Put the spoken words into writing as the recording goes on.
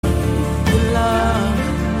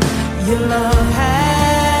Your love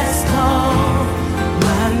has called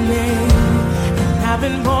my name, and I've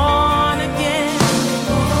been born again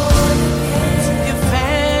to your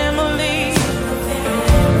family.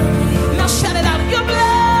 Now shout it out. Your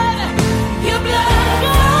blood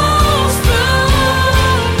flows through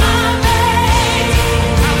my veins.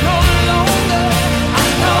 I'm no longer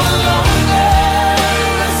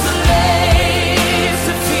a slave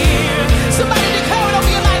to fear. Somebody declare it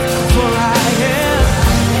over your life. For I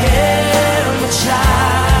am a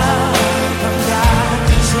child of God.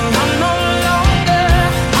 Say I'm no longer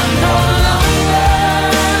a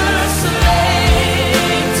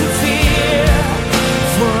slave to fear.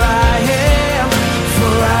 For I am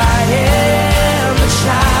a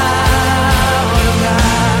child of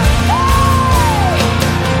God.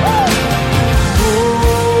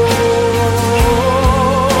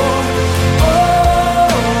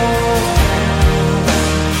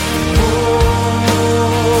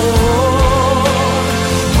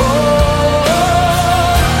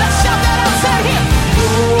 Let's shout that out, say it here.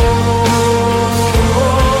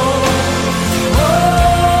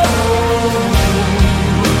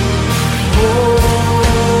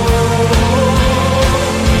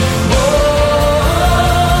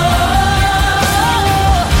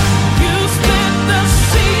 You split the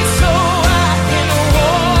sea so I can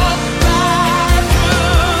walk right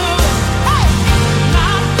through. Hey,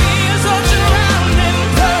 my fears are drowned in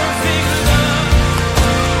perfect love.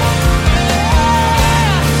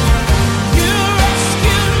 You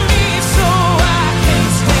rescued me so I can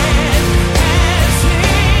stand and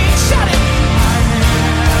sing. Shout it. I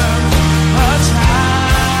am a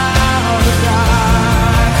child of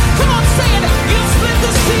God. Come on, say it. You split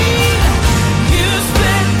the sea. You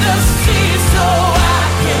split the sea so I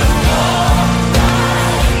can walk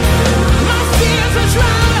right through. My fears are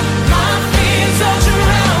drowned. My fears are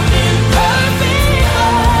drowned in perfect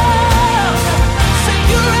love. Say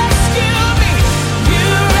you rescued me. You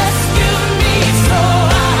rescued me so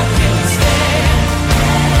I can stand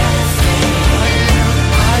and sing.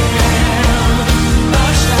 I am a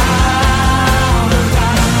child of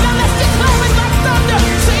God. Now let's declare it like thunder.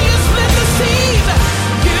 Say you split the seas.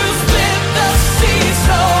 You split the sea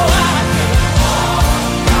so I can walk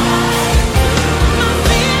right through. My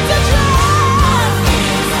fears are drowned.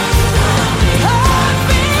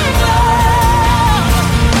 Perfect love.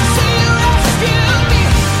 Say you rescued me.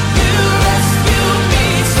 You rescued me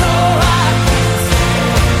so I can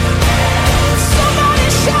stand and somebody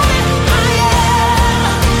shout it. I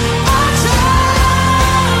am a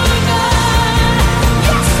child of God.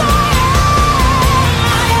 Yes,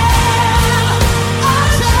 I am a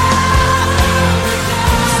child of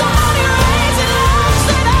God. Somebody raise it up,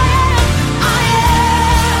 say I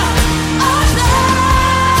am a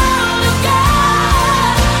child of God.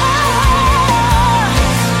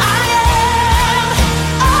 I am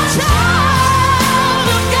a child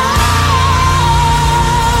of God.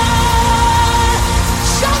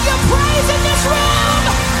 Shout your praise in this room.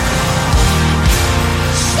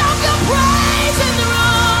 Shout your praise in the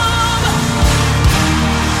room.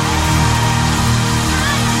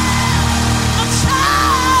 A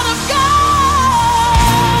child of God.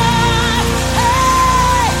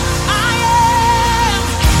 Hey, I am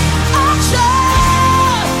a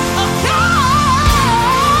child of God.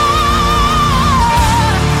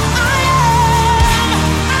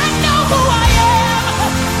 I know who I am.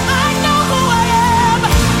 I know who I am.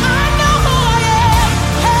 I know who I am.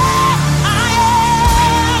 Hey, I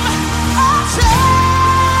am a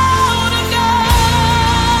child of God.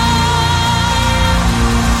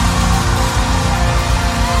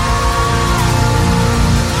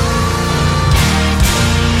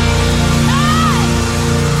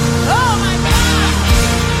 Oh my God.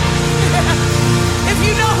 If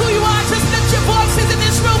you know who you are, just lift your voices in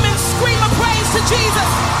this room and scream a praise to Jesus.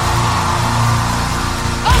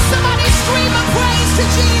 Oh, somebody scream a praise to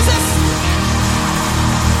Jesus.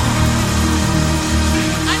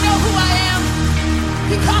 I know who I am.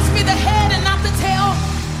 He calls me the head and not the tail.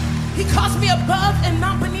 He calls me above and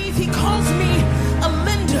not beneath. He calls me a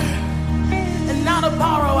lender and not a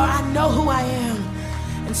borrower. I know who I am.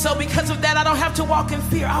 And so because of that, I don't have to walk in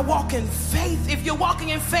fear. I walk in faith. If you're walking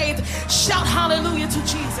in faith, shout hallelujah to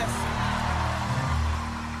Jesus.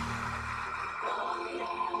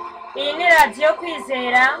 Iyi ni radiyo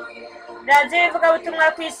Kwizera, radiyo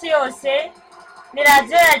ivugabutumwa ku isi yose, ni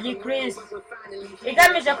radiyo ya Gikristo,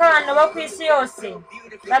 igamije ko abantu bo ku isi yose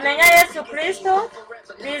bamenya Yesu Kristo,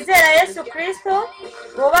 bizera Yesu Kristo,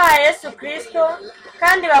 bubaha Yesu Kristo,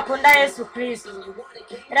 kandi bakunda Yesu Kristo.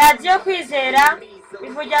 Radiyo Kwizera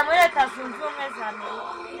ivugira muri Leta Zunze Ubumwe za Amerika.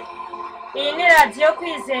 Iyi ni radiyo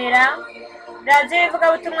Kwizera, radiyo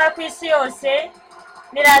y'ivugabutumwa ku isi yose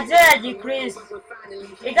ni radiyo ya gikristo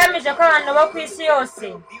igamije ko abantu bo ku isi yose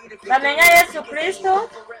bamenya yesu kristo,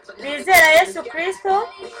 bizera yesu kristo,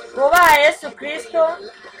 bubaha yesu kristo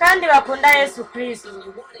kandi bakunda yesu kristo.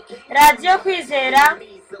 radiyo Kwizera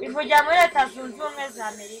ivugira muri leta zunze ubumwe za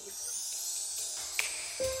amerika.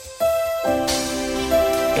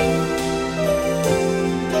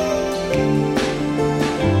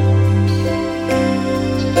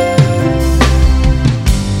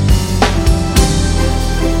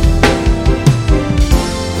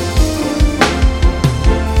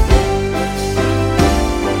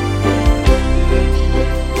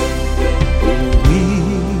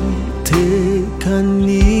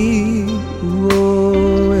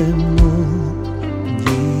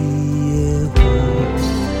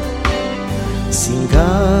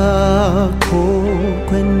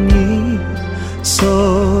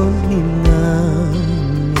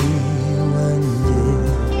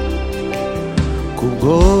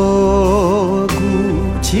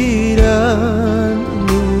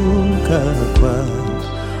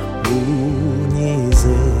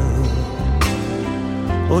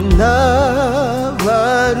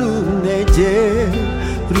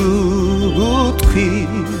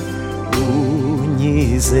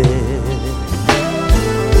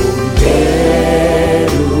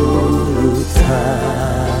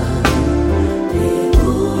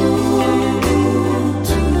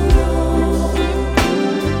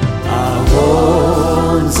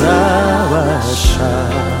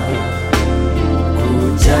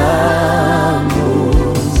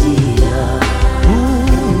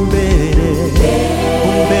 Mbere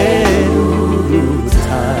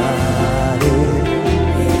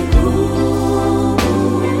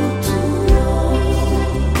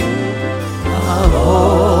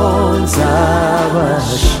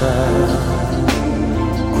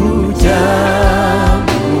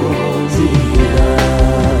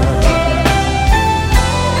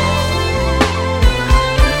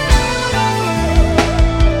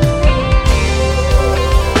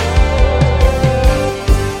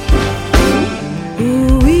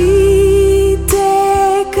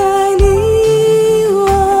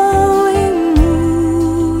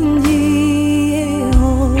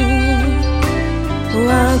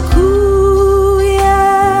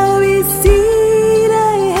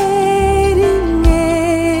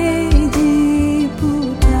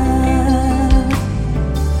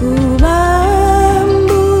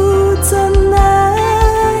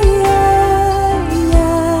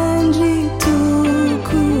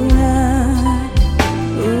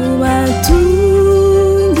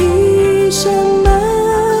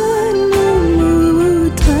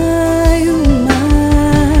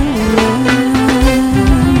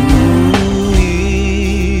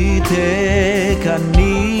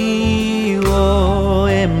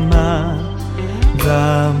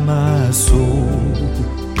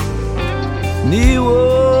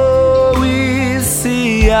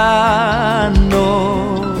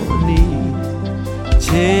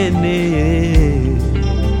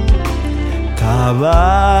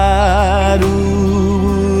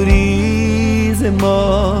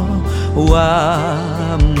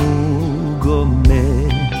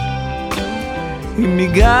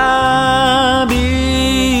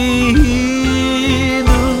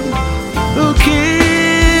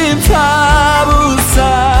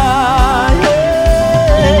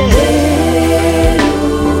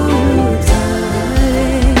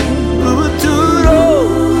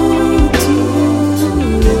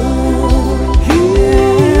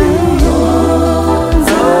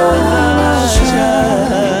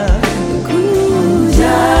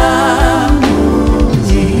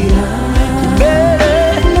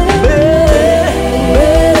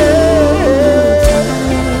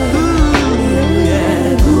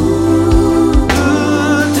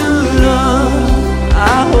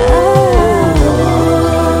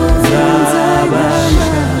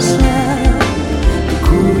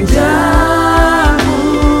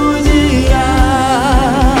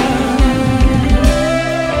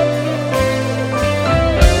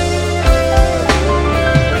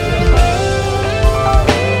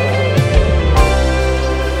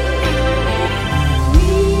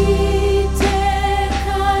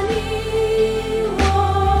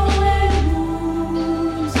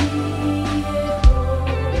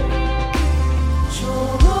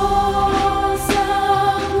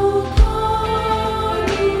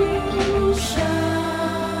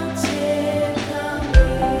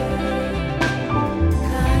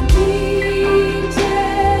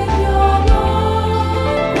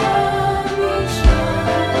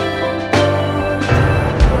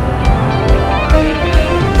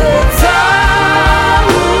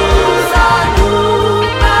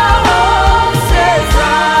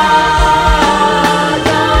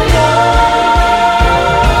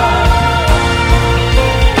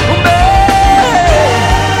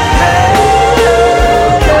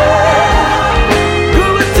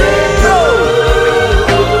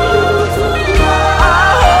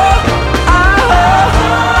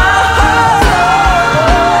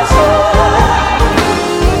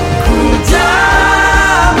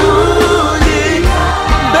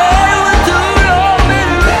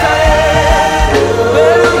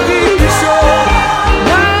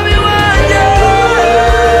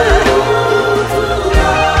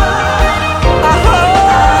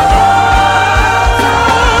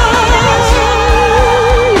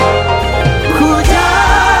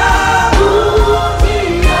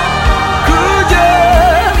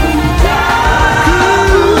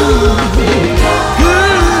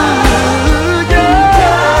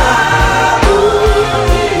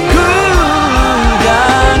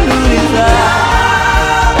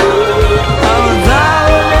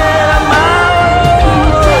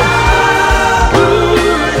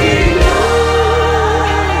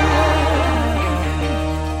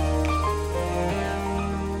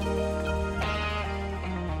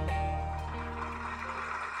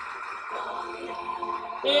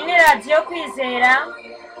radiyo kwizera,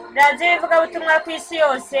 radiyo y'ivugabutumwa ku isi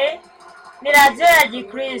yose, ni radiyo ya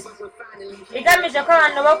gikristo igamije ko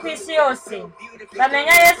abantu bo ku isi yose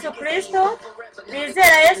bamenya yesu kristo,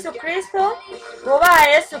 bizera yesu kristo, bubaha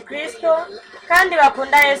yesu kristo kandi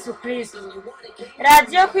bakunda yesu kristo.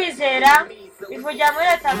 radiyo kwizera ivugira muri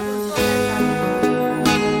leta zunze ubumwe za amerika.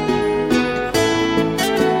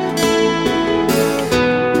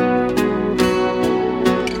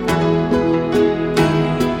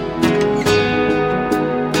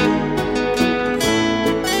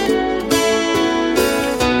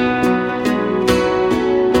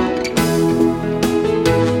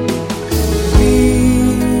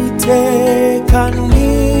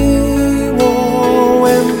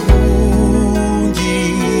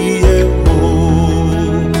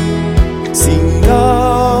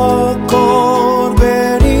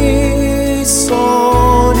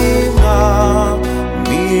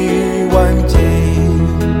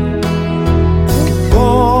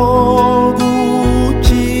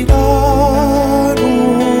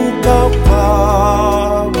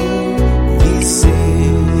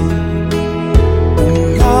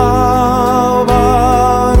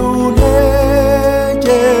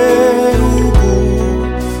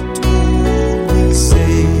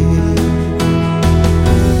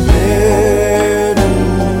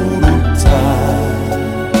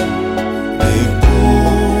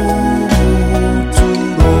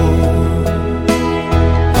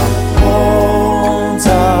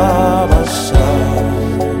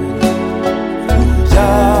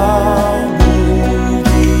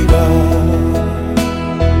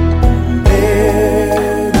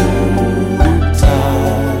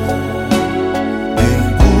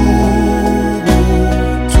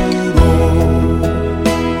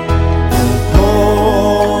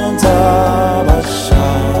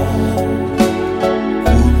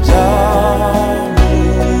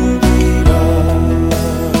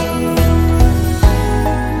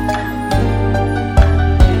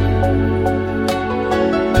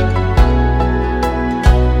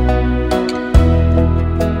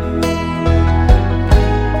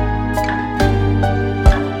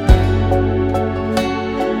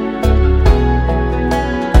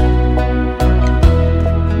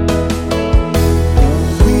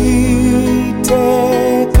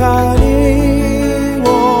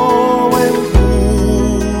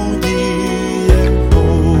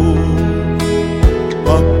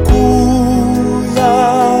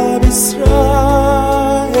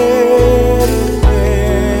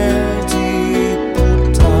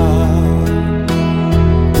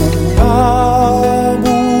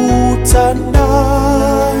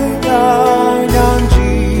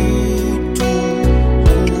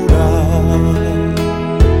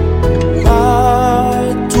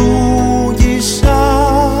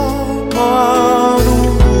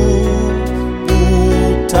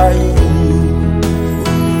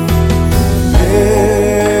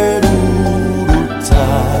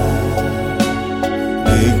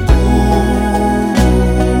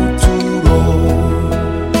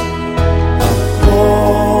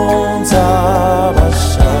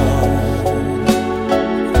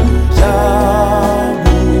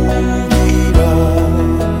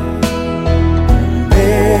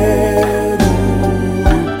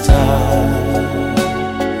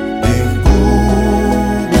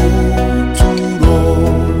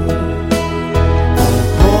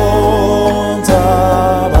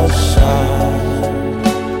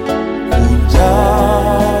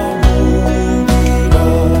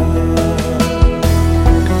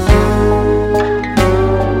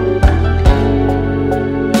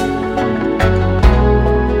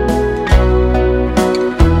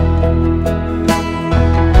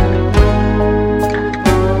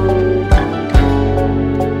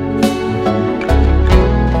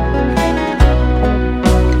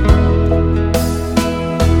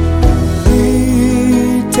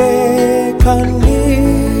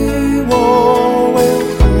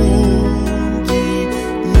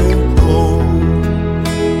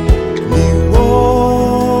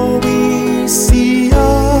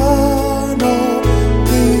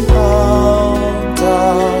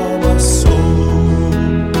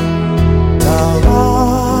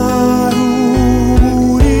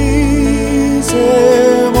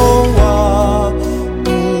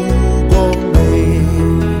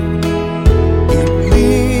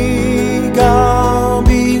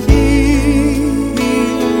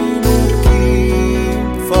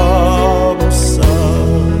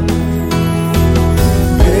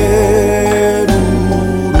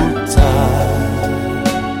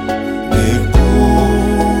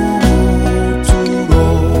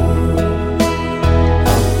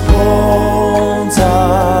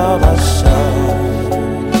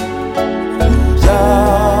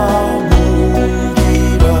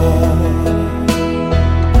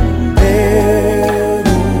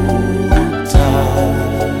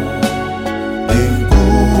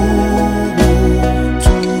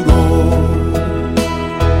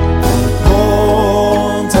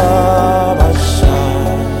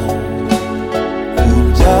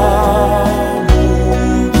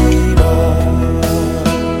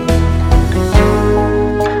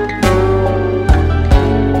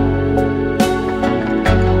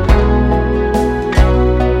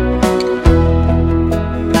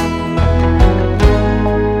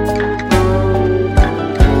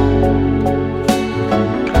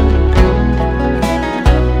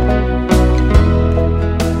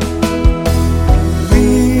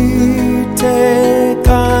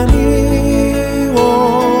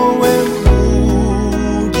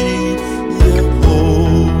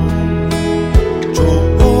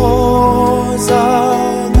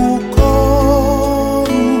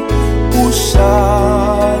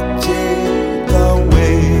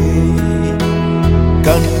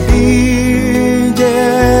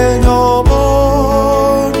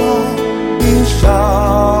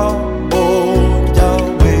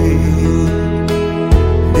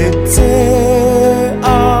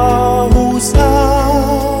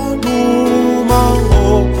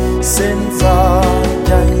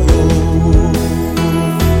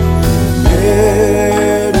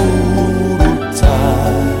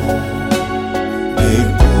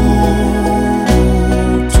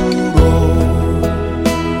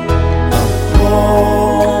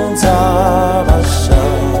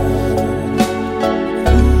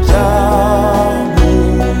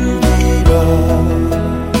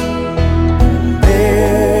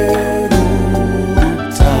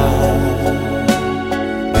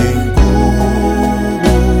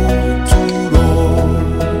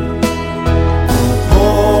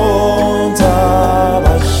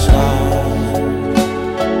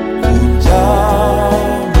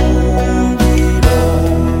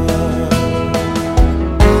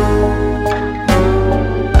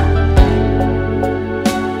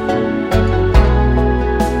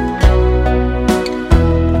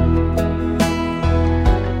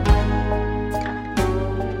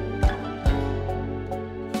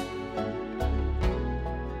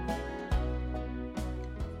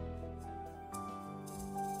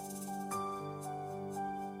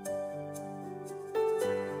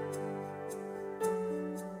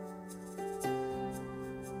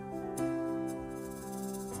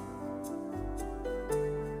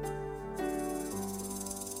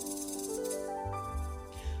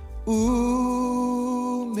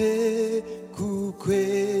 ume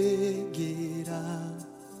kukwegera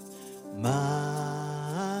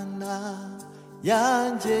mana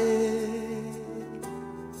yanjye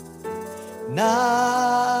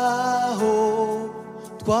naho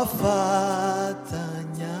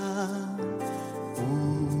twafatanya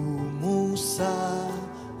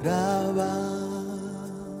umusaraba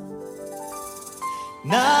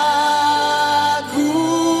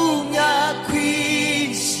nagumya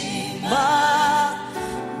kwishima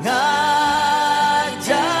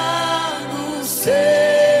nkajya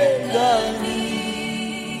gusenga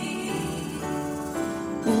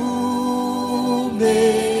ume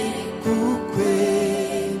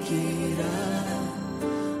kukwegera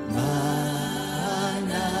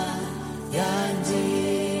mana yanjye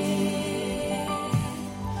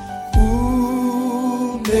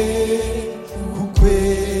ume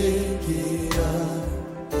kukwegera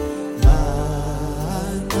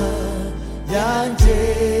mana yanjye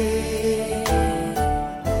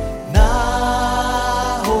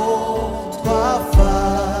naho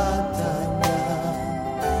twafatanya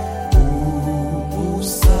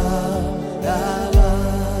umusaraba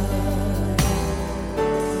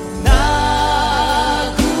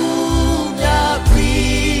nagumya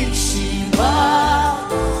kwishima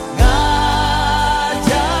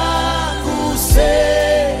nkajya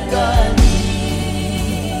gusenga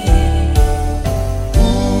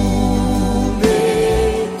ume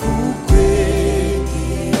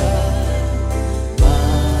kukwegera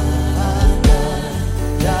mana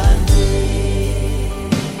yanjye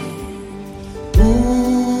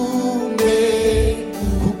ume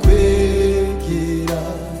kukwegera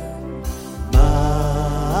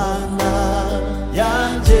mana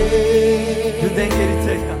yanjye Dudengera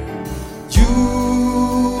iteka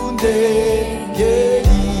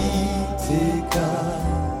jundengera iteka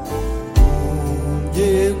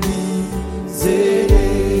unge wizere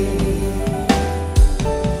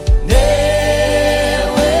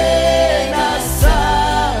newe na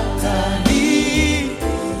satani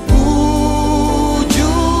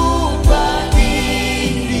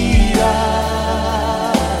ujumbanirira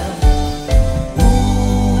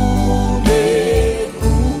ume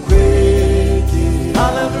kukwegera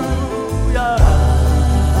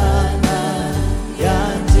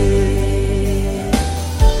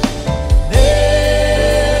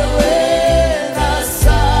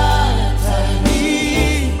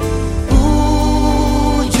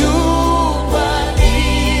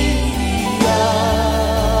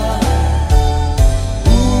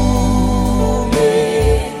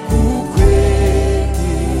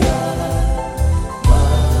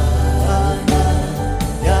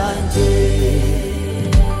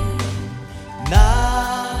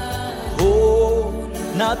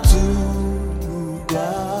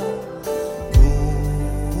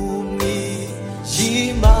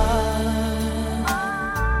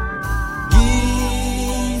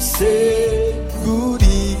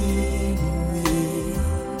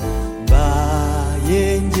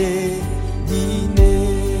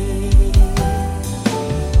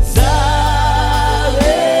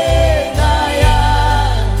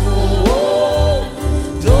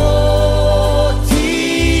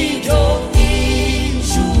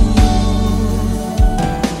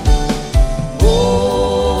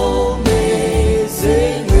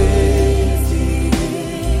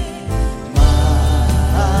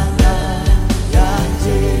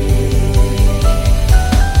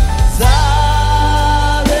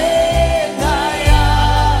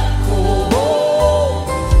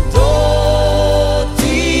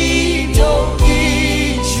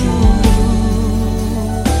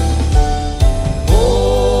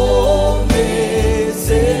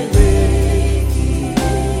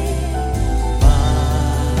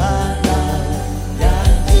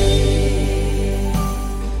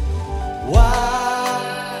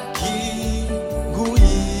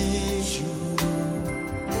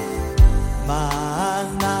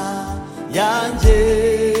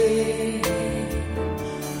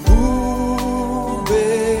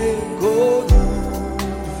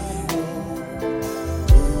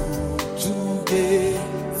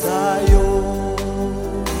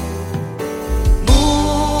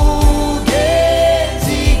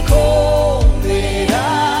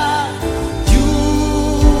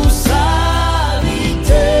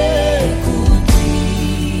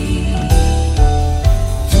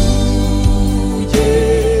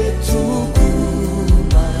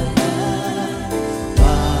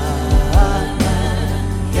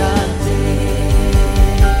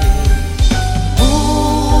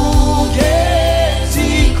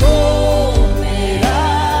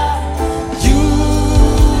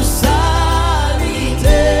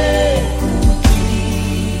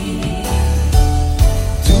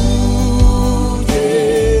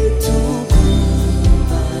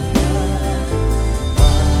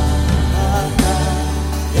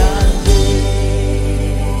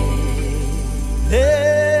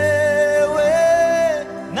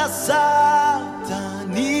na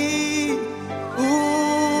Satani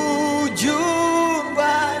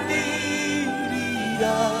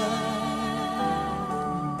ujurwanirira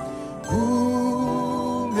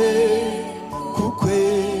ume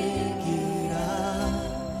kukwegera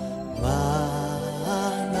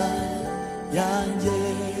mana yanjye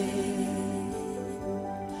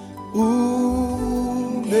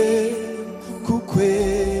ume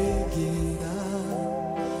kukwegera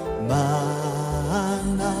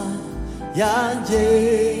mana yanjye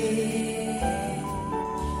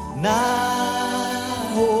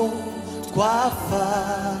naho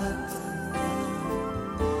twafata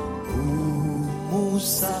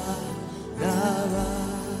umusaraba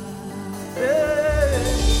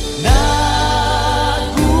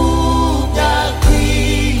nagumya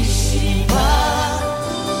kwishima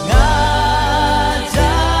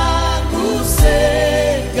nkajya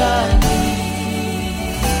gusengani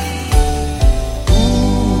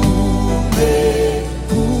ume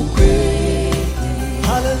kukwe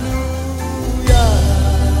haleluya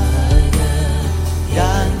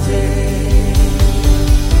yanjye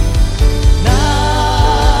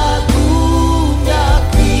nagumya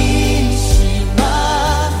kwishima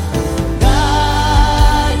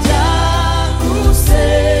nkajya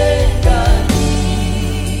gusengani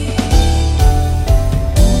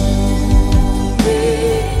ume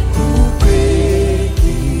kukwegera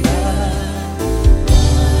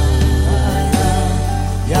mana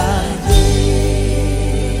yanjye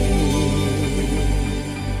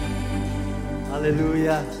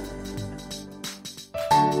haleluya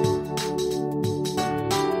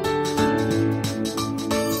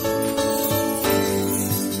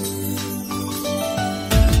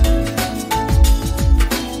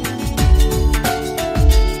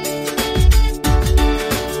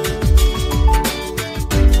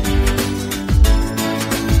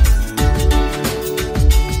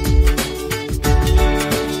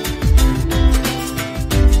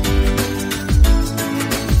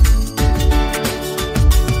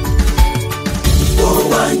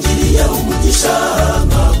wangiriye umugisha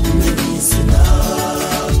nkakumenya izina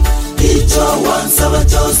icyo wansaba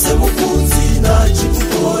cyose mukunzi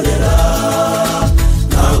nakigukorera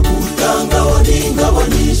nagutangaho n'ingabo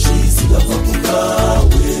nyinshi zigapfa ku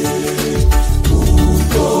bwawe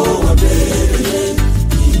kuko wambereye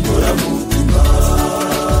inkoramutima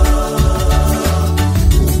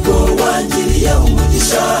ubwo wangiriye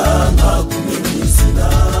umugisha nkakumenya izina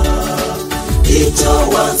icyo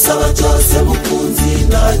wansaba cyose mukunzi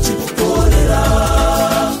nakigukorera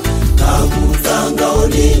nagutangaho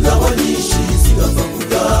n'ingabo nyinshi zigapfa ku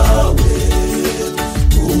bwawe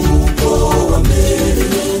kuko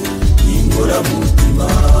wambereye inkoramutima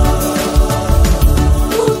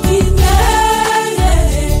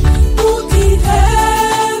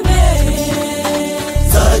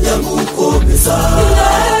nzajya ngukomeza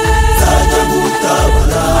nzajya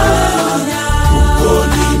ngutabara kuko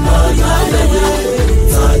ni Imana yawe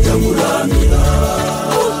nzajya nguramira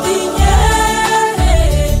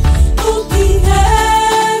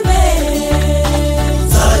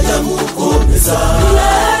nzajya ngukomeza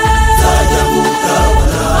nzajya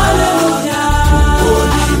ngutabara kuko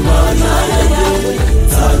ni Imana yawe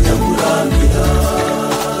nzajya nguramira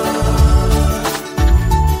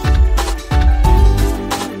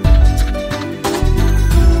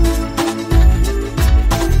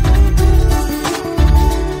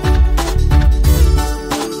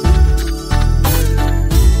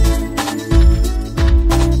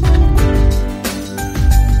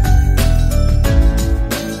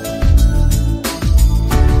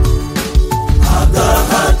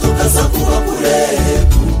agahato kaza kuba kure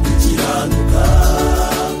kugukiranuka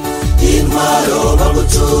intwaro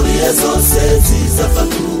bagucuriye zose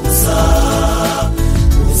zizafata ubusa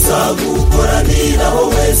uzagukoraniraho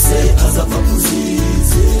wese azapfa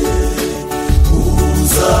kuzize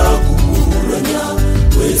uzaguburanya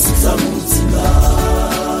wese uzamutsinda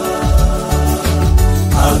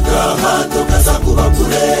agahato kaza kuba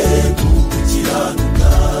kure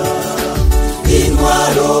kugukiranuka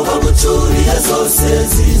intwaro bagucuriye zose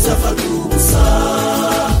zizafata ubusa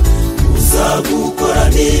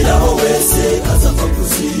uzagukoraniraho wese azapfa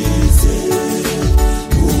kuzize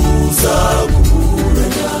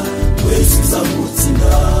uzaguburanya wese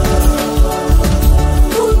uzamutsinda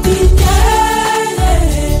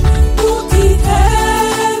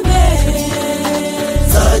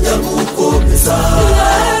nzajya ngukomeza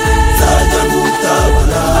nzajya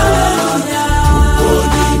ngutabara kuko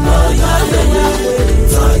ni Imana yawe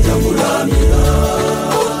nzajya nguramira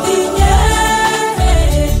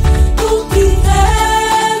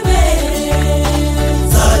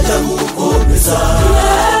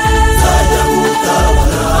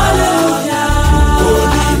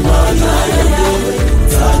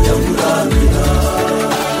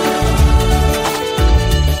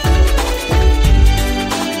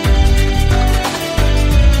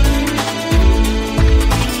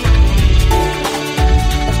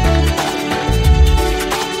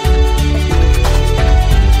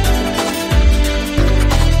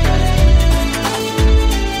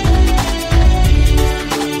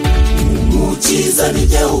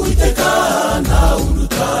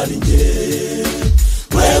ari njye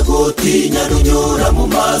we gutinya nunyura mu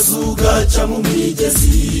mazi ugaca mu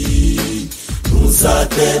migezi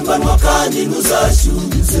ntuzatembanwa kandi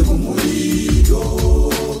ntuzashyunyuze mu muriro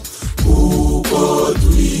kuko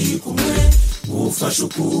turi kumwe ufashe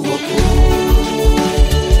ukuboko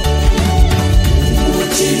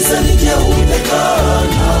umukiza ni jye uteka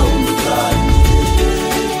ntawe umutaniye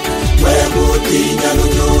we gutinya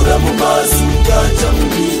nunyura mu mazi ugaca mu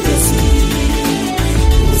migezi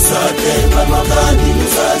ntuzatembanwa kandi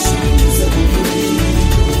ntuzashyunyuze mu muriro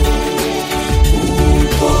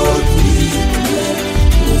kuko turi kumwe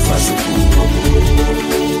ufashe ukuboko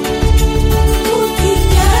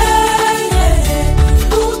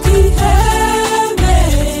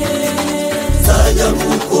zajya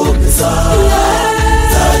gukomeza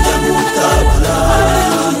zajya gutabara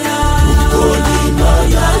kuko ni Imana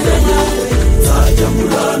yawe zajya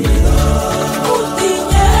muramira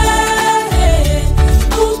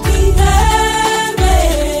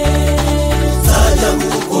zajya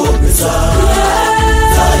gukomeza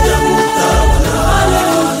zajya gutabara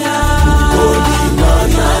kuko ni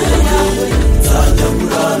Imana yawe zajya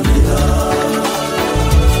muramira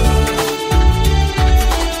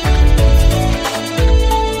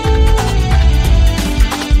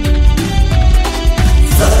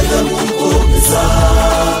zajya gukomeza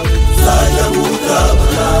zajya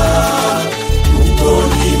gutabara kuko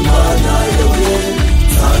ni Imana yawe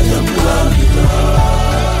zajya muramira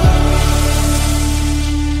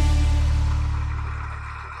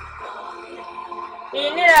iyi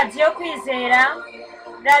ni radiyo Kwizera,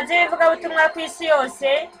 radiyo y'ivugabutumwa ku isi yose,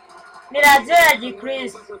 ni radiyo ya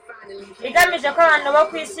gikristo igamije ko abantu bo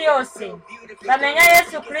ku isi yose bamenya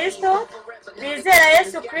Yesu Kristo, bizera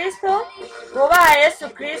Yesu Kristo, bubaha Yesu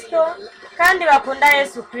Kristo kandi bakunda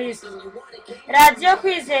Yesu Kristo. Radiyo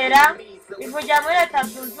Kwizera ivugira muri Leta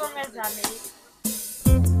Zunze Ubumwe za Amerika.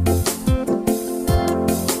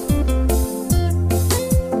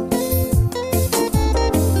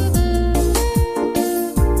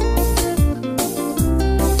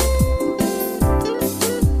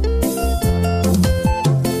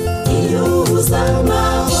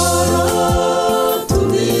 amahoro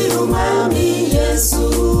tubwire umwami Yesu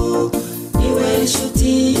niwe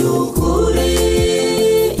nshuti y'ukuri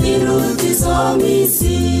iruta izo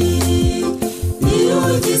misi iyo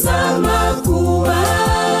ugize amakuba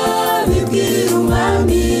bibwire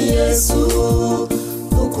umwami Yesu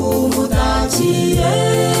kuko umudakiye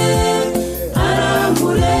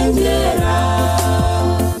aramurengera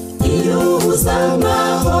iyo ubuze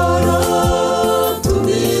amahoro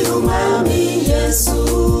tubwire umwami Yesu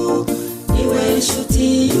niwe nshuti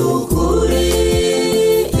y'ukuri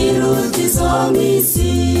iruta izo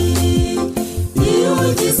misi iyo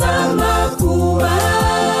ugize amakuba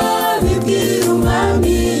bibwire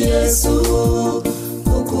umwami Yesu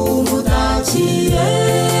kuko umudakiye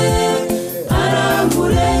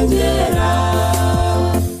aramurengera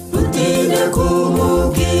utinde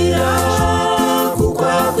kumubwira kuko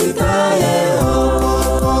akwitayeho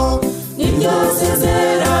niryo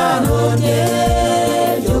sezerano rye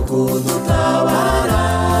ryo kudutabara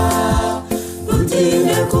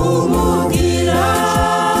utinde kumubwira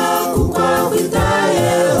kuko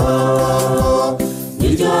akwitayeho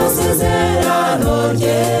niryo sezerano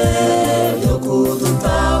rye ryo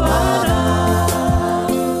kudutabara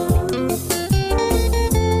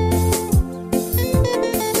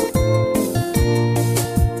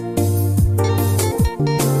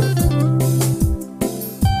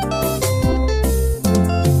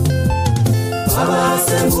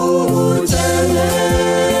abasengubukene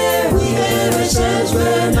wihebeshejwe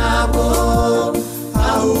ntabwo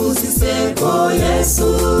ahuze iseko Yesu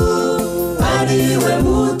ariwe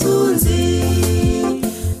mutunzi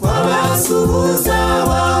wabasuhuza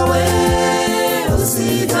wawe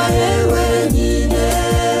usigaye wenyine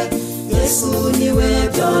Yesu niwe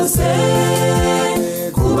byose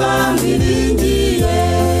kubambiringiye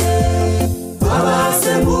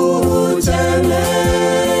abasengubukene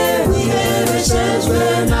wihebeshejwe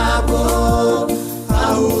ntabwo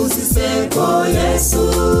ahuze iseko Yesu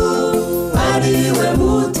ariwe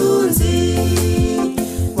mutunzi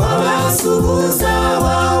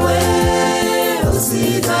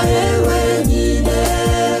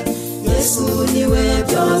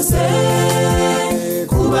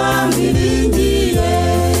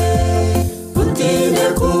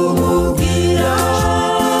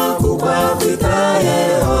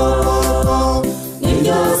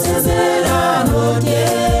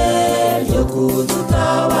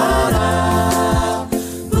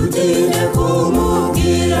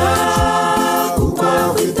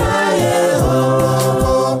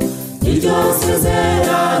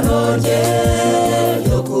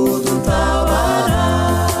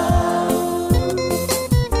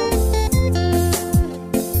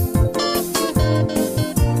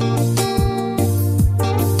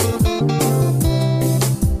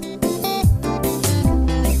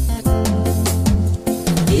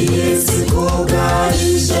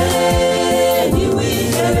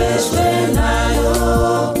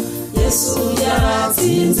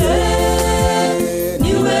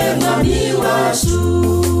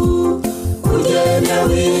ugende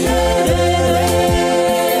wiherere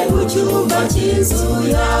mu cyumba cy'inzu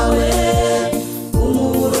yawe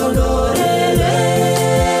umurondorere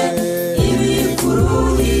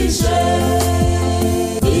ibikuruhije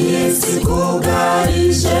iyi si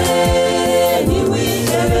kugarije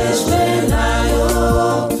ntiwihebejwe nayo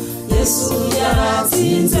Yesu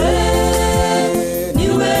yaratsinze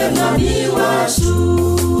niwe mwami wacu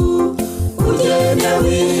ugende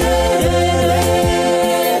wiherere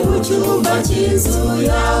mu cyumba cy'inzu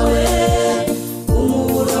yawe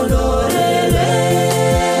umurondorere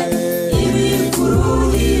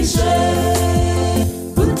ibikuruhije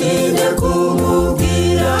utinde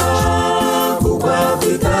kumubwira kuko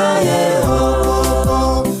akwitayeho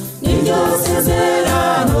niryo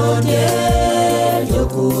sezerano rye ryo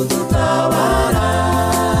kudutabara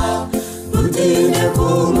utinde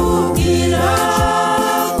kumubwira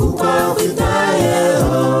kuko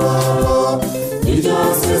akwitayeho niryo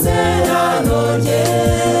sezerano rye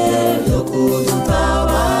ryo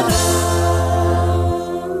kudutabara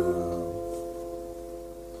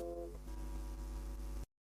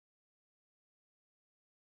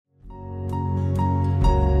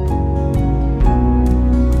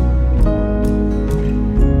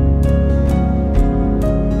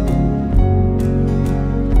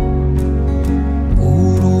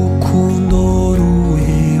urukundo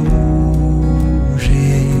ruhebuje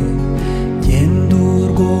genda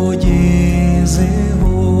urwogeze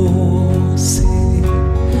hose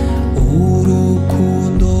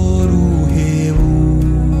urukundo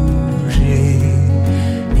ruhebuje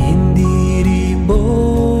indirimbo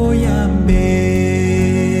ya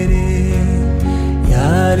mbere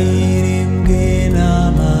yaririmbwe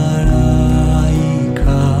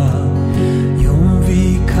n'amarayika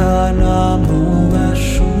yumvikana mu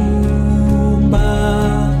bashumba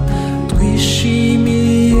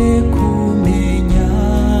twishimiye kumenya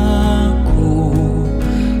ko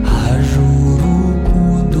haje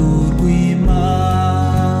urukundo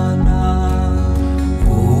rw'Imana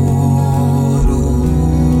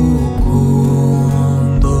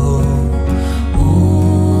urukundo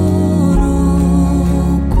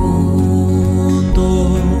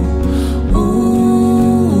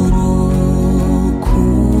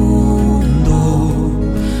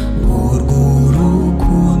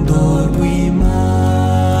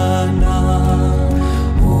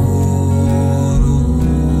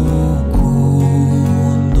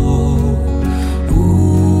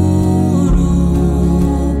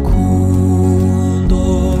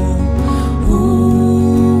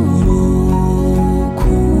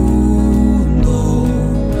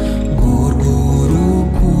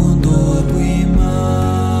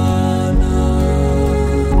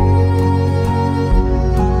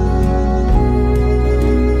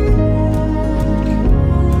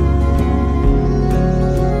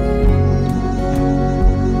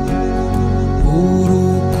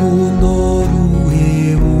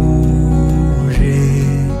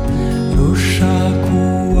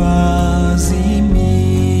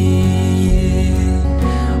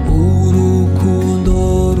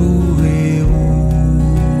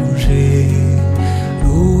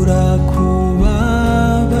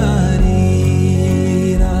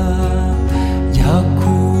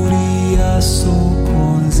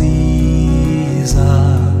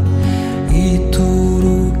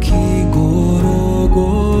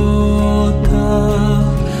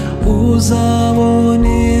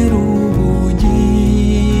uzabonera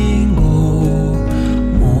ubugingo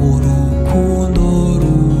mu rukundo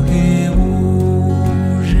ruhebuje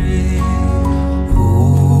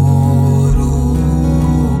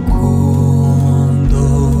urukundo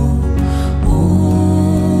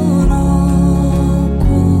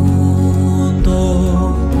urukundo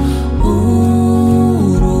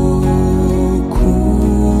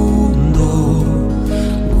urukundo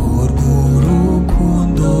urwo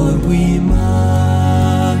rukundo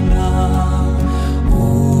rw'Imana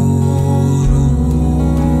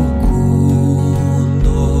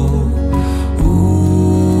urukundo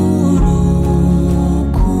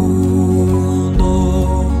urukundo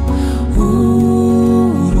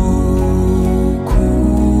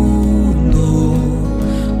urukundo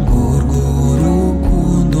urwo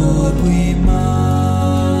rukundo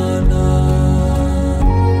rw'Imana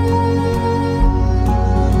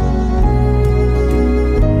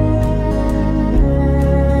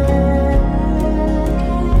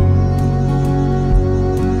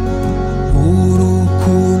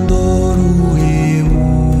urukundo ruhebuje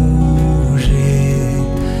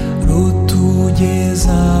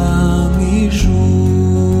rutugeza mu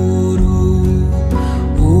ijuru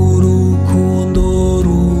urukundo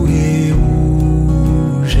ruhebuje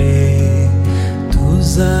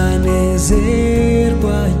tuzanezerwa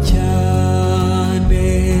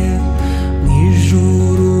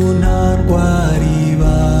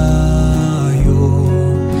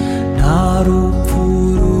rupfu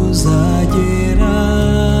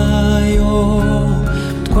ruzagerayo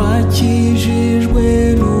twakijijwe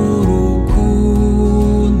n'urukundo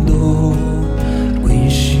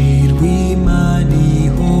rwinshi rw'Imana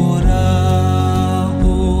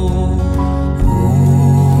ihoraho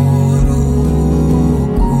urukundo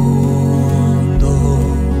urukundo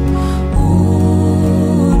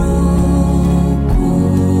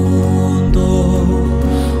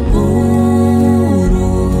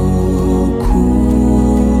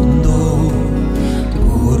urukundo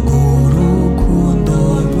urwo rukundo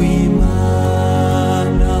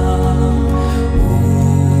rw'Imana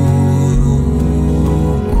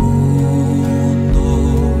urukundo urukundo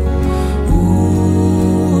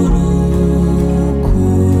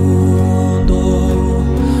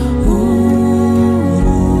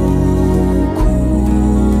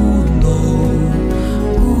urukundo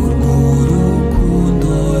urwo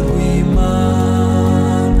rukundo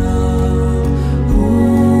rw'Imana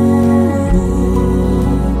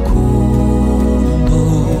urukundo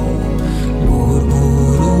urwo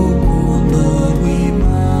rukundo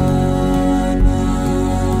rw'Imana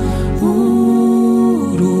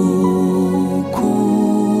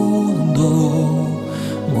urukundo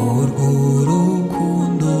urwo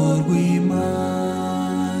rukundo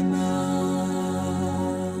rw'Imana.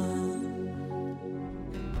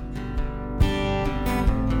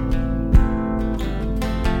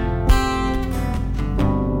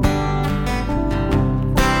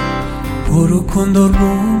 Urukundo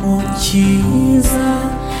rw'umukiza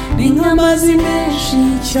ni nk'amazi menshi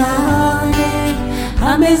cyane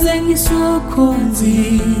ameze nk'isoko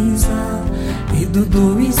nziza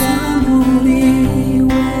idudubiza muri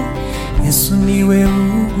we. Yesu niwe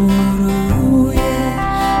wuguruye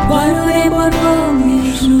rwa rurembo rwo mu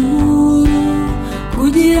ijuru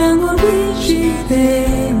kugira ngo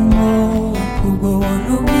rwinjiremo kubwo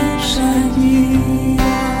buntu bwinshi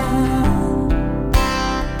agira.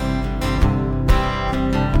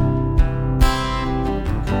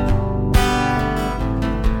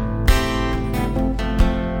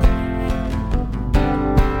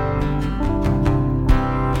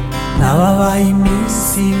 Nababaye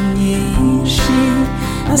iminsi myinshi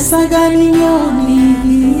asaga n'inyoni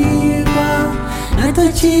yiba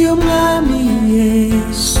natakiye umwami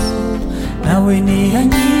Yesu nawe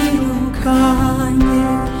ntiyanyirukanye.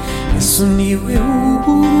 Yesu niwe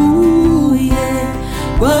wuguruye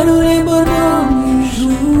rwa rurembo rwo mu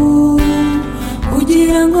ijuru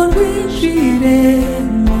kugira ngo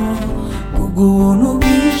rwinjiremo kubw'ubuntu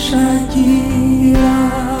bwinshi agira.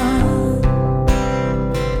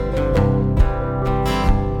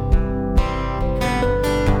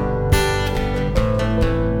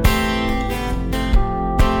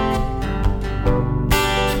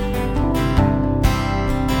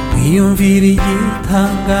 Yumvira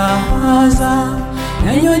igitangaza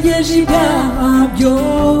yanyogeje ibyaha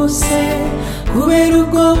byose kubera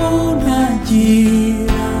ubwo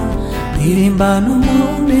buntagira ndirimbana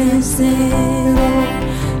umunezero.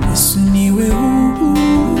 Yesu niwe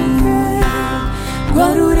wuguruye rwa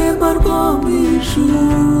rurembo rwo mu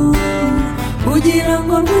ijuru kugira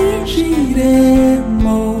ngo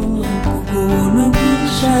rwinjiremo kubw'ubuntu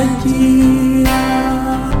bwinshi agira.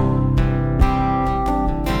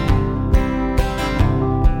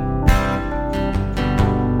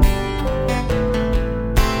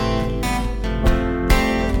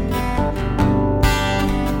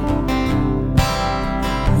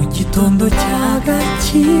 Igitondo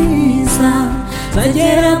cy'agakiza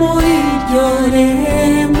zagera muri iryo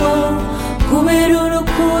rembo kubera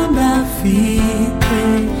urukundo afite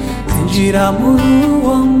zinjira muri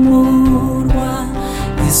uwo murwa.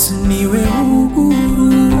 Yesu niwe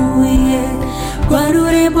wuguruye rwa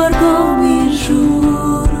rurembo rwo mu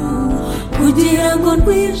ijuru kugira ngo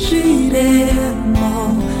rwinjiremo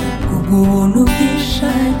kubw'ubuntu bwinshi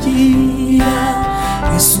agira.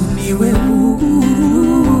 Yesu niwe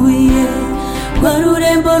wuguruye rwa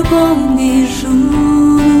rurembo rwo mu ijuru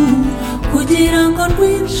kugira ngo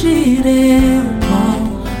rwinjiremo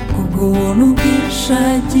kubw'ubuntu bwinshi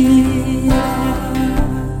agira.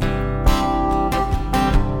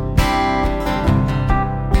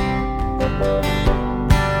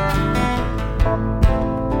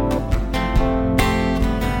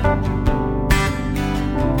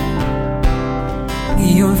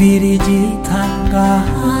 Yumvira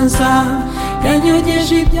igitangaza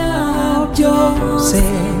yanyogeje ibyaha byose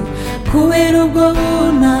kubera ubwo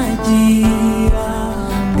bunagira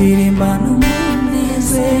ndirimbana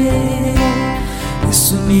umunezero.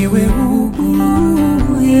 Yesu niwe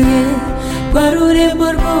wuguruye rwa rurembo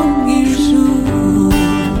rwo mu ijuru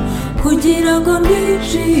kugira ngo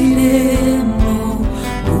rwinjiremo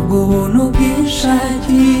ubwo buntu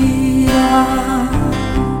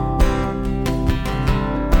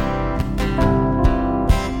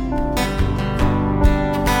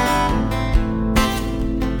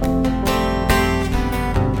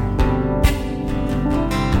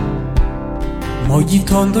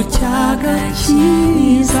gitondo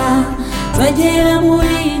cy'agakiza bagera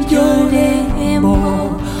muri iryo rembo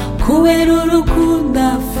kubera urukundo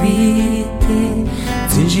afite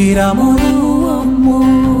zinjira muri uwo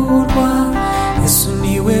murwa Yesu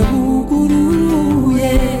niwe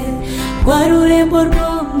wuguruye rwa rurembo rwo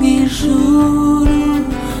mu ijuru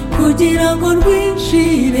kugira ngo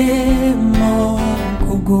rwinjiremo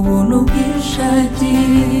kubw'ubuntu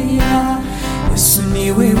bw'ishagira Yesu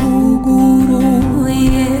niwe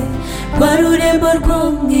wuguruye rwa rurembo rwo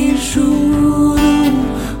mu ijuru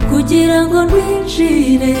kugira ngo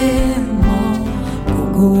rwinjiremo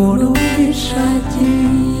kubw'ubuntu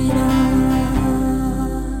bw'ishagira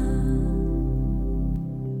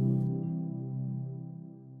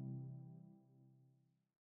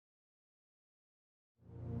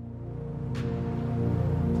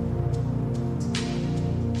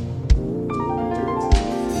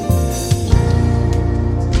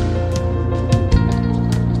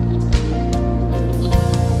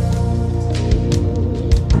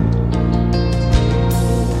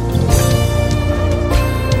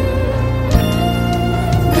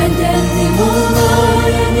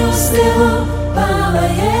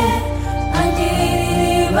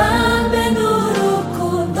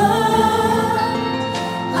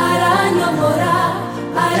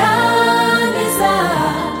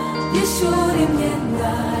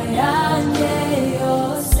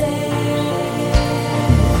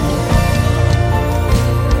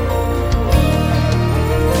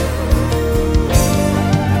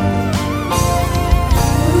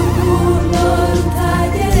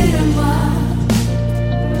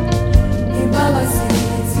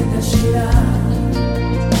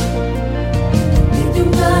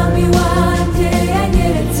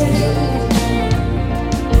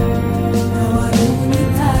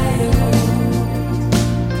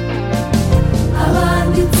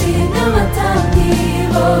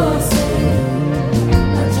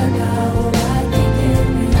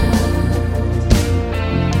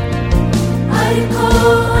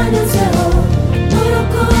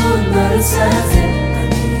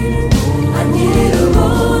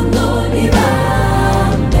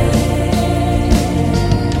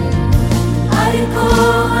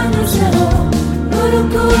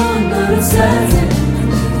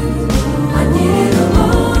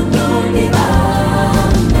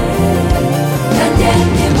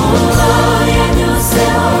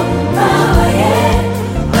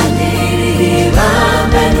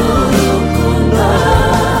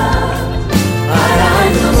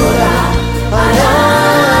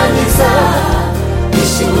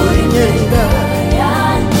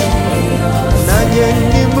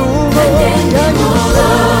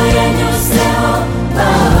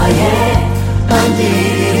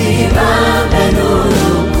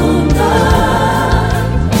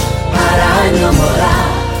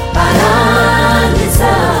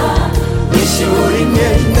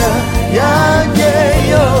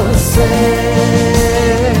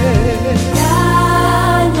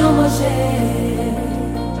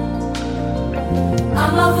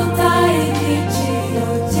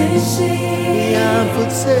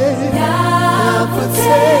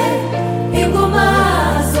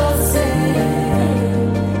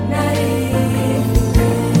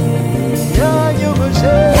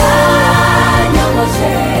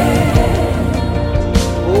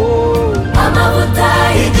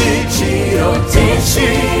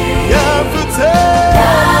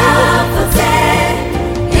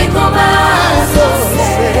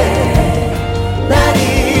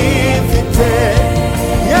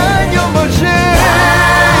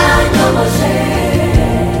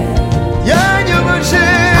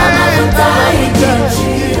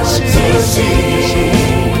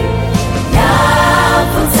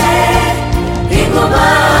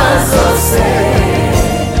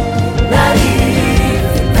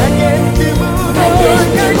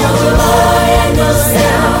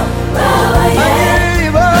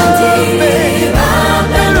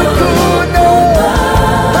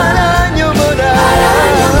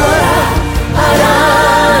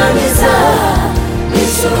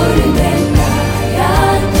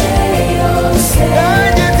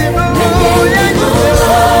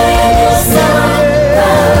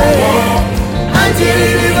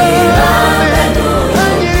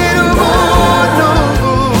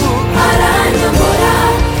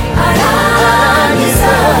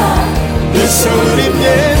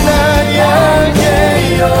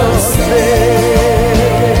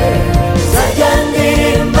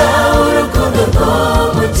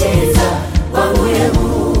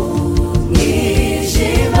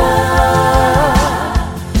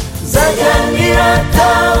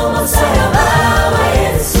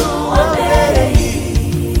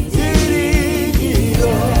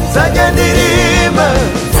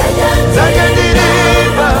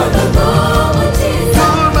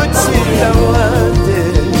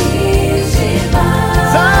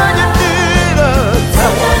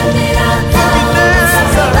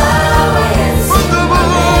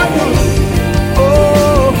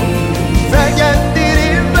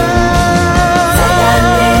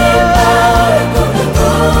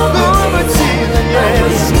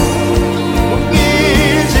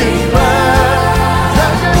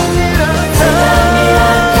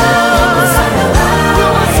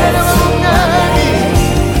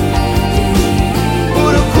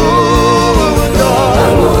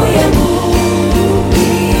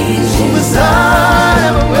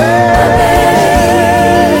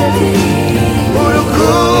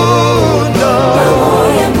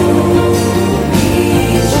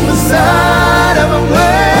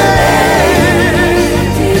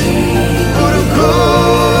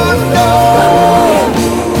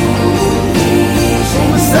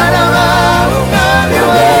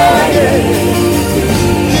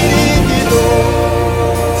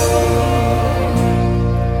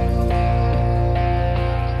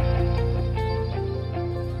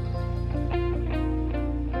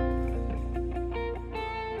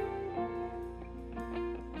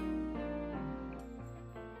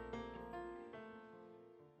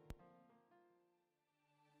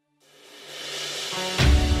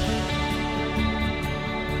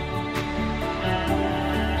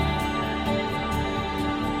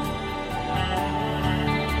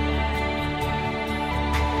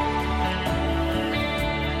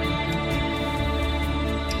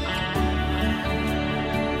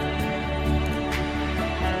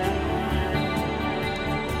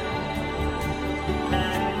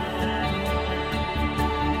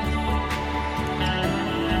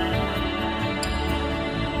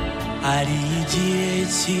hari igihe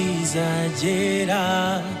kizagera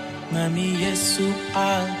mwami Yesu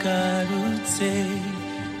agarutse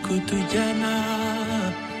kutujyana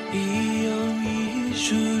iyo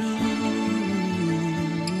ijuru,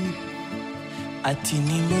 ati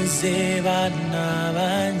nimuze bana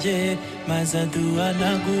banjye maze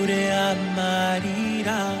aduhanagure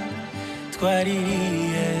amarira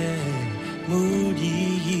twaririye muri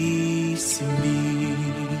iyi si mbi.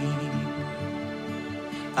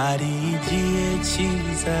 hari igihe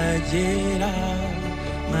kizagera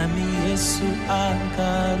mwami Yesu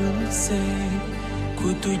agarutse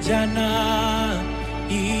kutujyana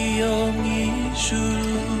iyo mu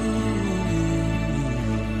ijuru,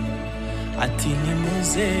 ati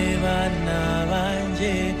nimuze bana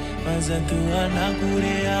banjye maze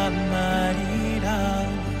aduhanagure amarira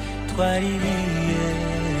twaririye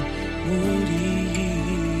muri iyi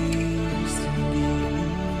si mbi.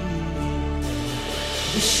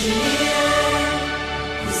 Dushimiye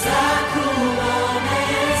kuzakubona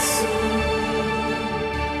Yesu,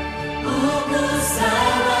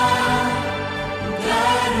 ugusaba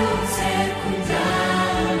ugarutse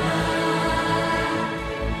kunjyana,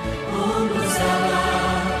 ugusaba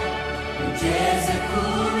ugeze ku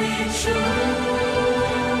bicu,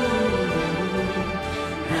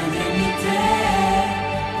 nanjye mpite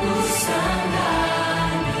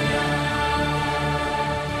gusanganira.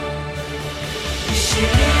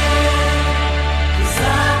 Dushimiye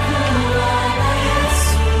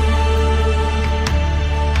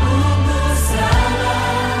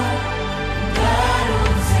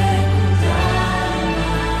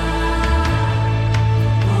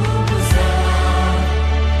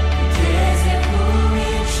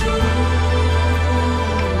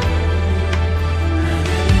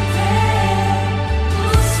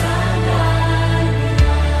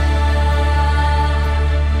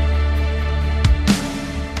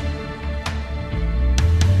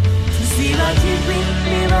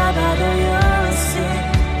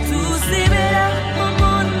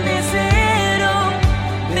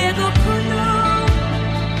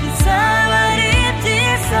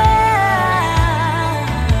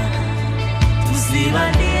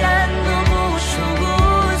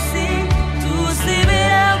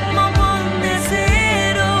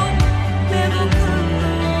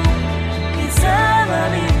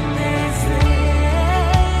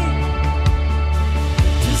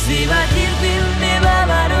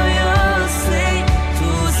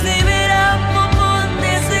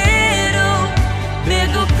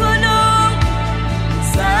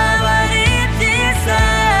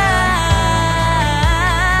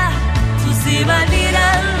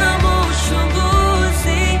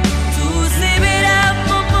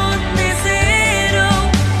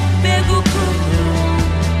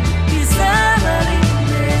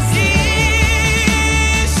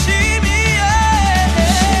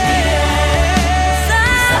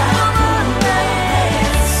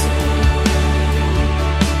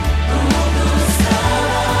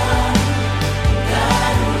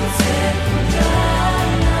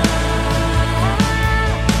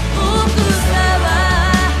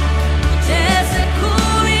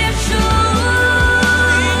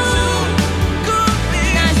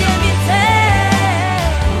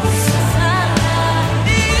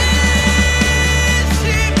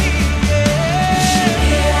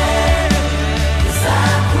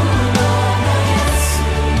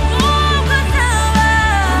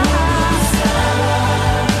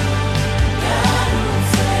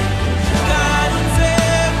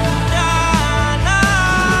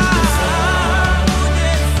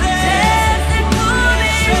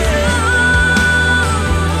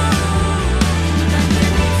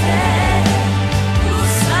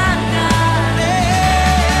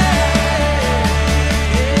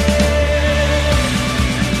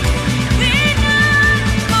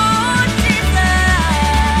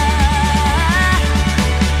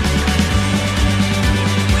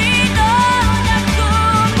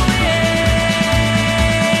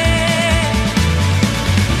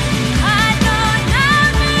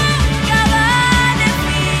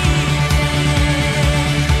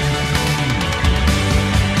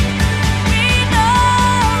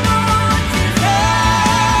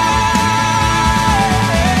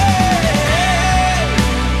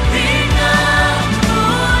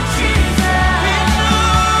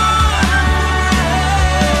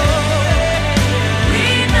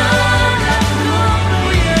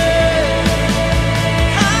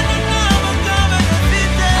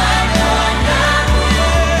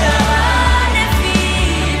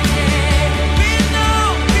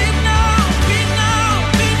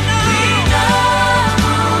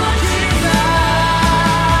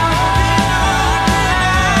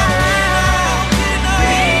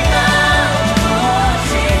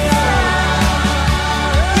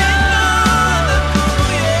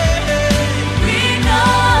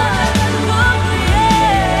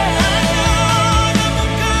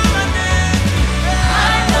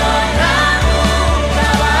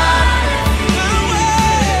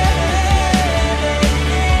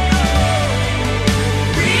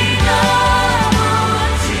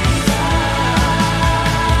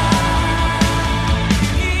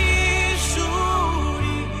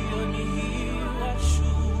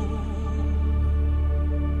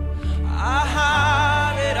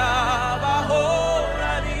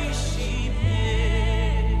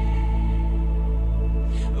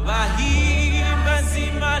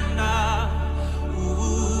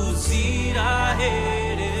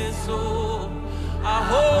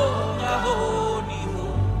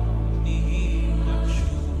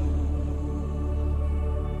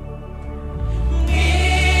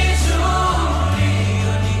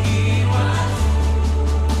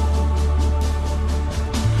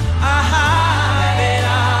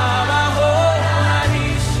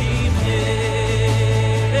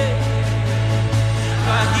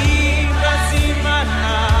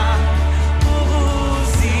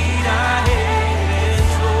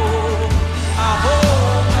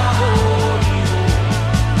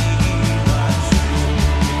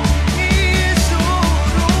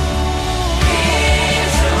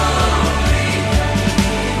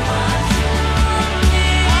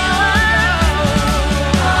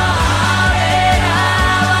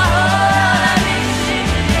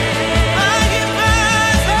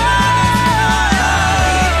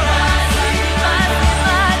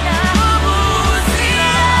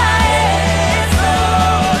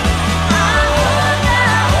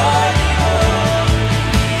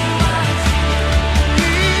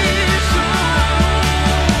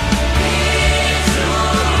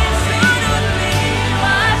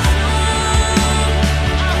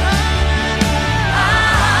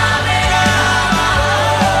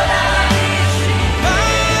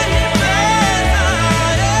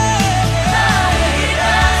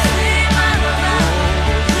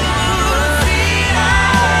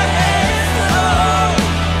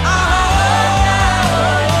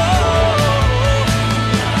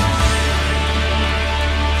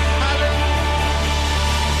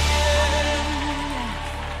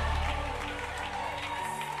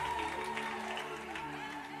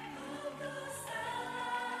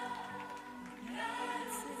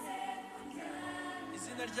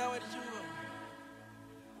izina ryawe ryubahwe.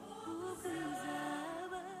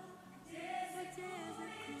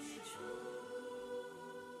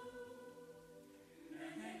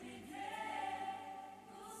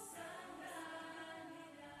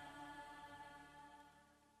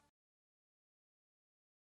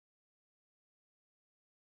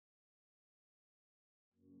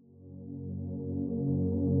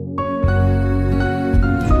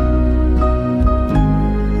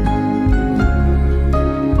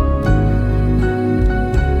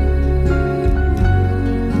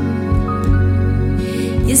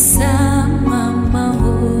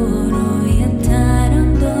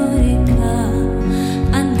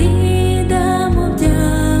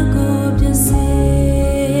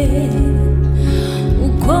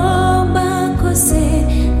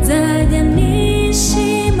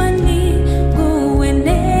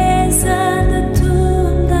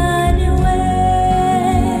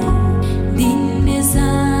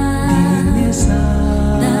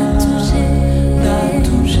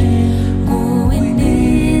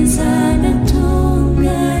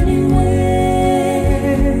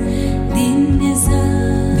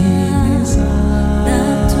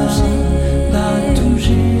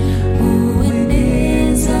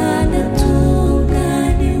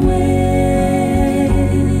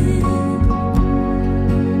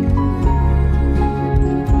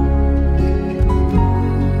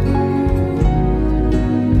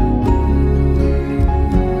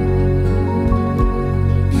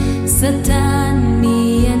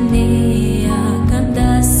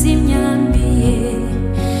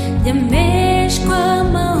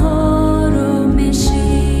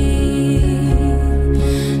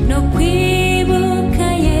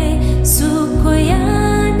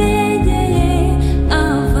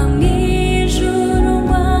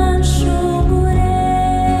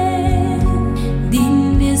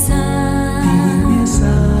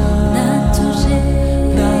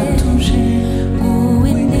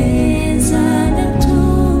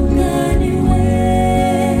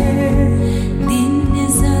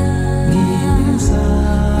 Neza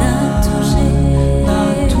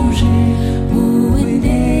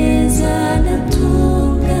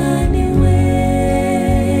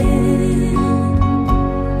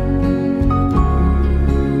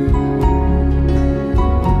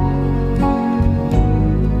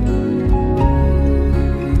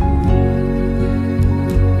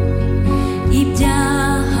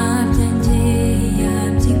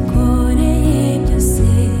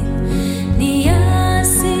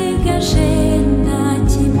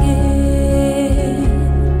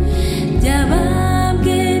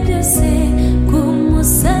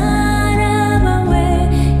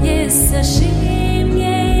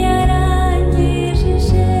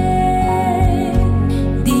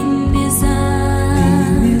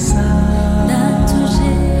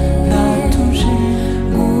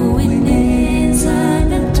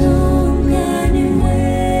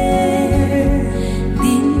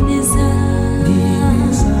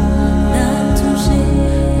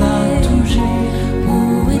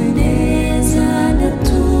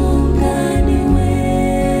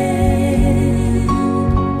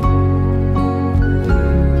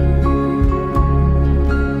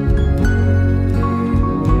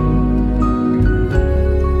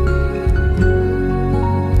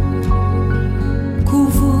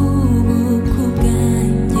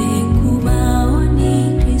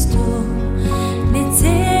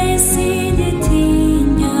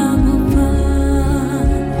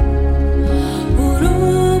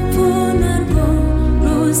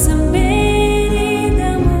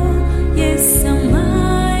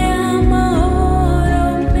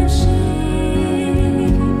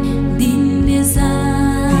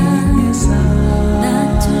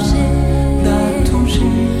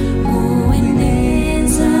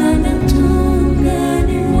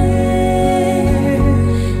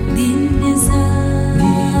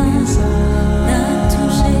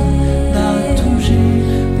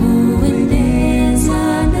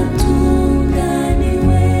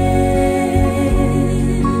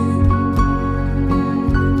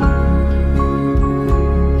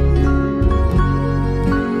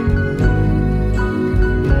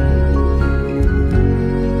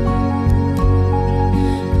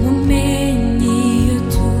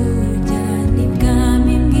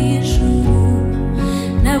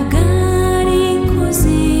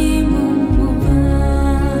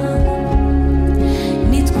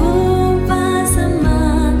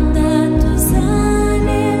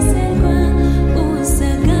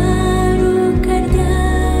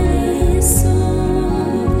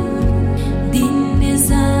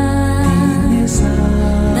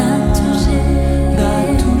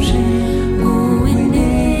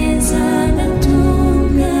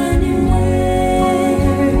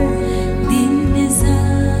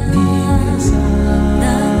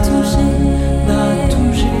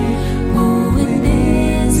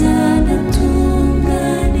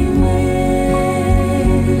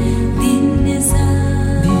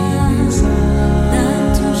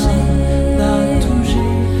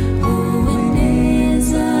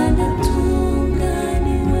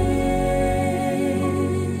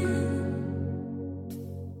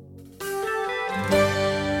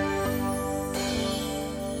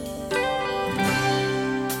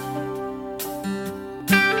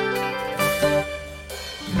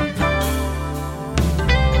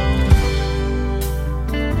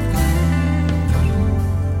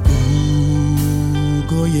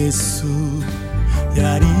yesu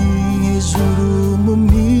yari hejuru mu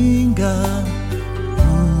mpinga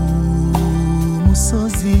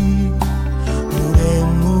y'umusozi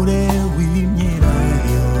muremure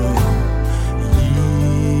w'imyelayo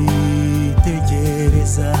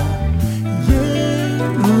yitegereza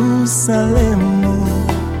Yerusalemu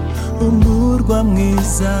umurwa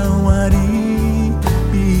mwiza wari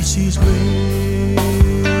bishijwe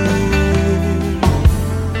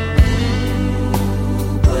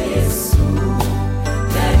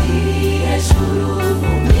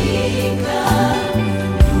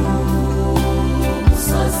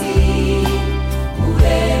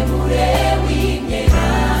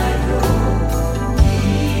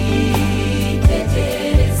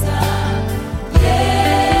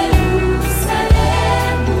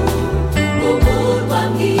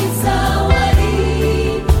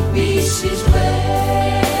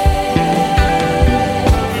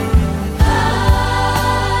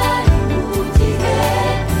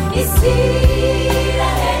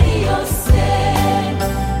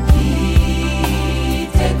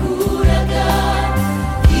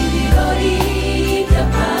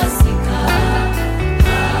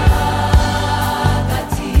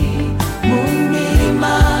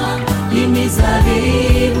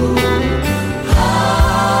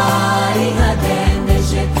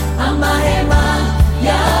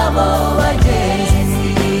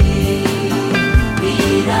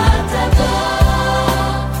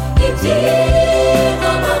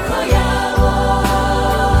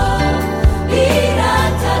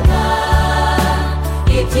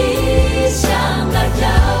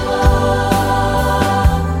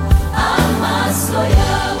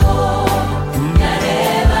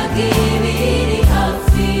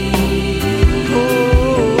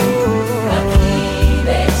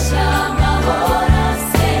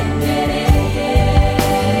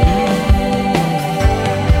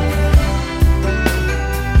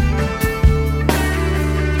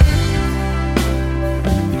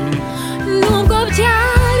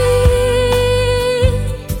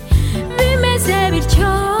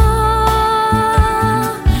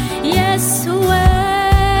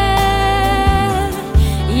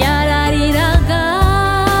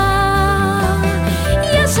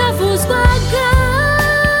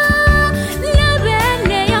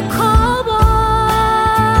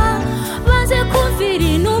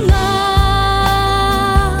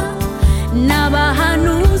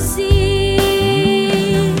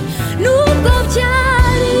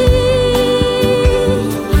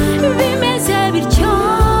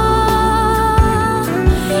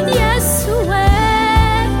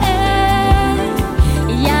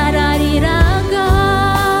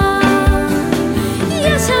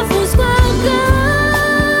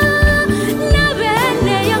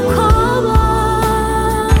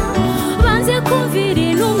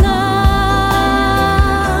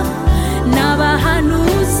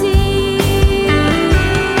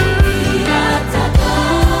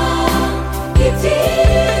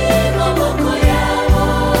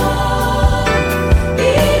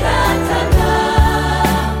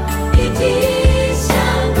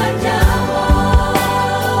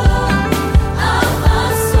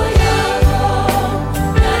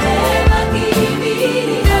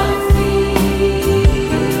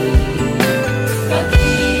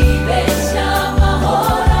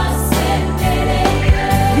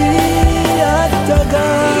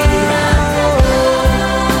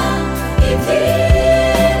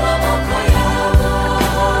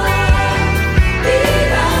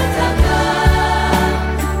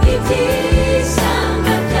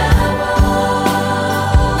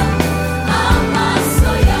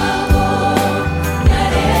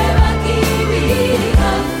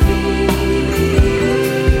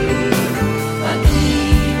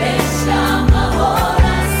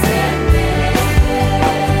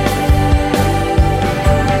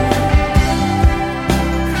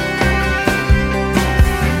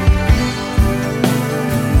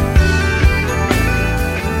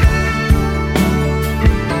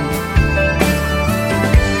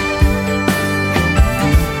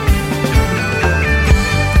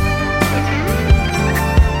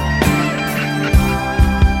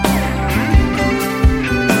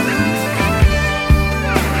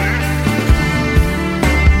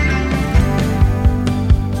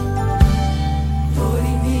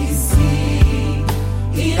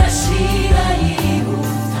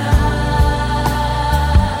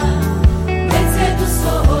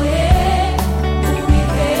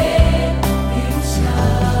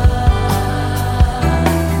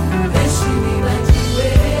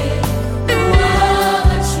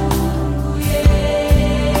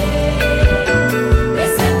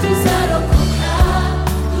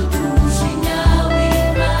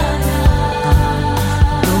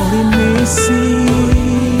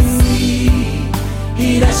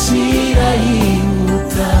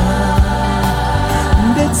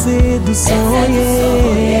ndetse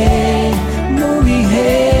dusohoye mu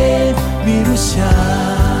bihe birushya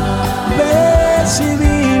benshi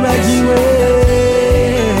bibagiwe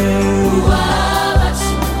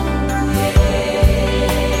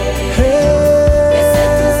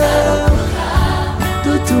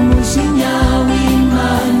dute umujinya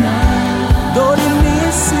w'Imana dore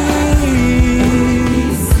iminsi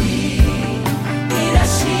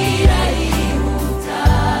irashira yihuta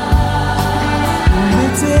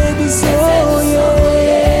ndetse dusohoye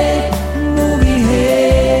mu bihe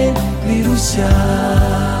birushya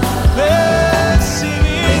benshi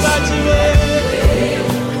bibagiwe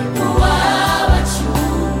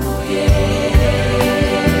uwabacunguye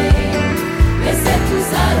mbese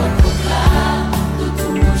tuzarokoka dute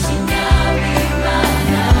umujinya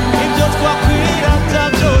w'Imana ibyo twakwirata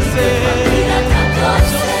byose irata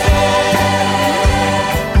byose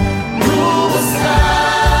n'ubusa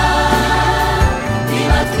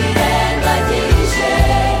niba twirengagije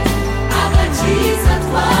agakiza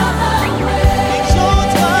twahawe ibyo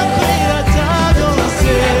twakwirata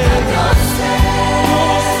byose byose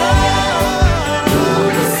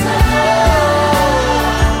n'ubusa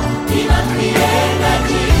niba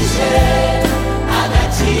twirengagije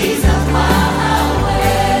agakiza twahawe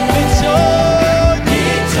icyo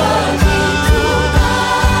nicyo gituma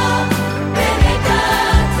bene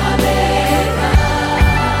data bera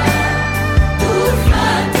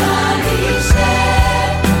dufatanije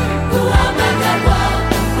guhamagarwa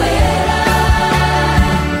kwera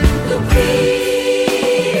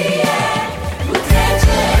dukwiriye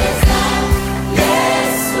gutekereza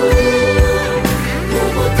Yesu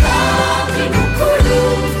nk'umutambyi mukuru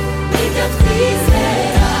ibyo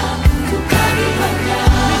twizera tukabihamya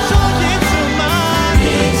icyo gituma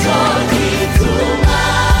nicyo gituma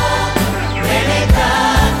bene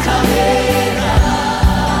data bera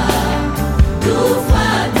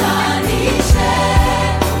dufatanije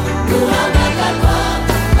guhamagarwa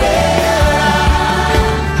kwera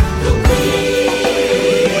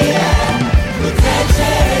dukwiriye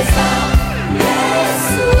gutekereza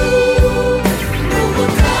Yesu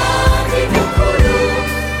nk'umutambyi mukuru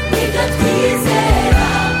ibyo twizera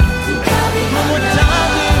tukabihamya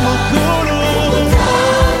umutambyi mukuru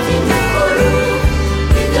umutambyi mukuru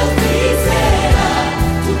ibyo twizera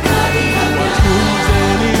tukabihamya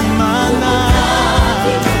twizera Imana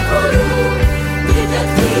umutambyi mukuru ibyo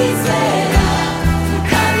twizera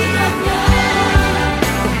tukabihamya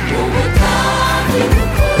umutambyi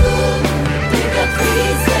mukuru ibyo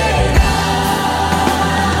twizera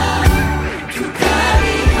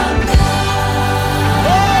tukabihamya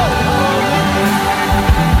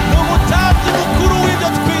ni umutambyi mukuru w'ibyo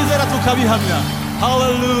twizera tukabihamya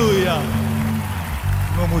haleluya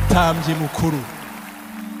ni umutambyi mukuru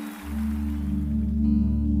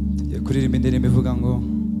tugiye kuririmba indirimbo ivuga ngo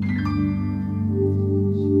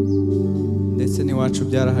ndetse n'iwacu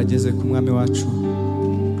byarahageze ku mwami wacu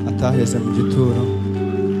ataheze mu gituro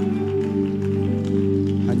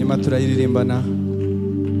hanyuma turayiririmbana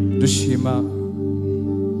dushima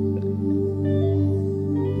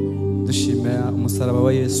umusaraba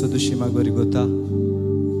wa Yesu dushima Golgotha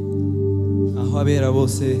aho abera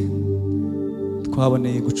bose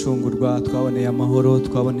twaboneye gucungurwa twaboneye amahoro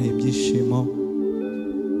twaboneye ibyishimo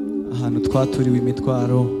ahantu twaturiwe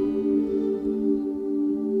imitwaro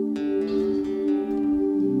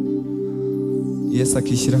Yesu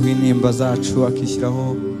akishyiraho intimba zacu akishyiraho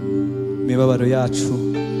imibabaro yacu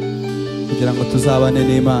kugira ngo tuzabane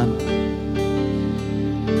n'Imana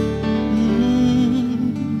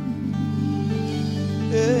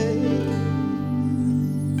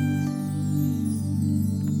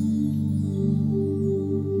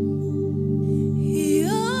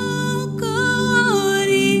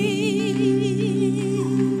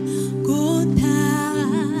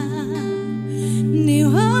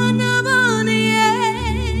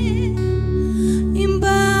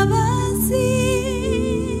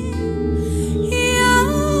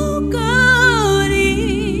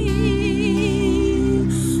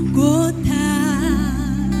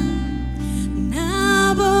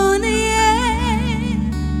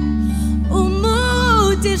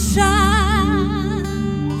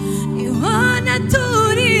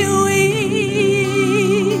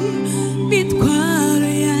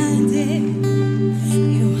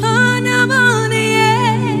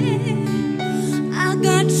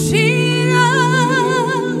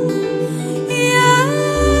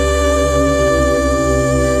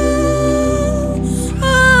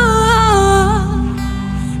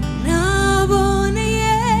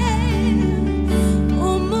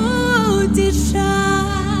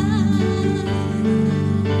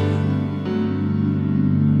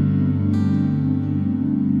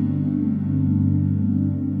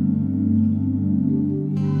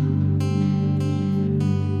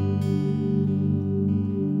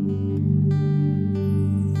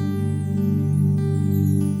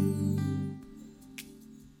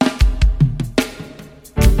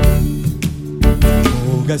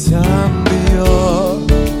gasyambiyo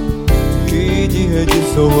igihe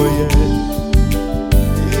gisohoye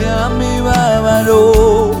ya mibabaro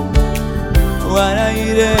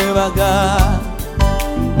warayirebaga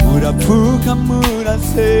murapfuka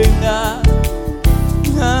murasenga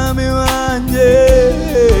mwami wanjye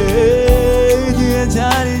igihe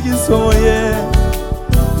cyari gisohoye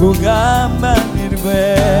kugambanirwe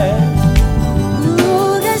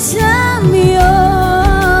ugashyamiyo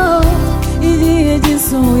igihe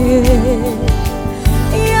gisohoye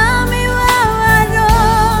ya mibabaro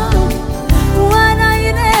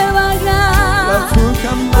warayirebaga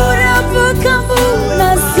urapfuka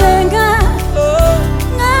murasenga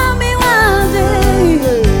mwami wanjye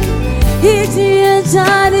igihe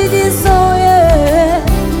cyari gisohoye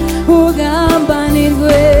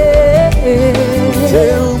ugambanirwe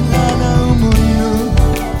umwana w'umuntu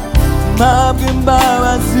mpabwa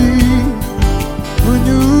imbabazi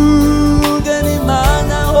unyuge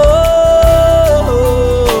n'Imana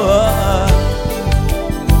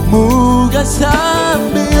mu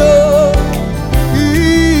gasambiyo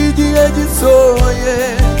igihe gisohoye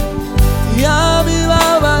ya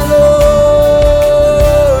mibabaro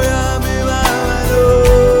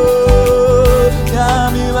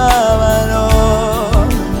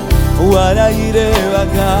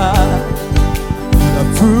warayirebaga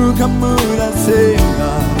urapfuka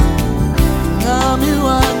murasenga mwami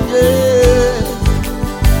wanjye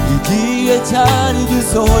igihe cyari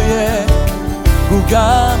gisohoye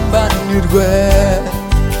kugambanirwe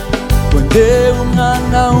ngo ndebe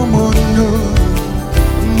umwana w'umuntu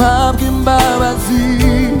mpabwa imbabazi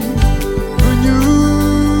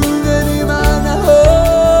unyuge n'Imana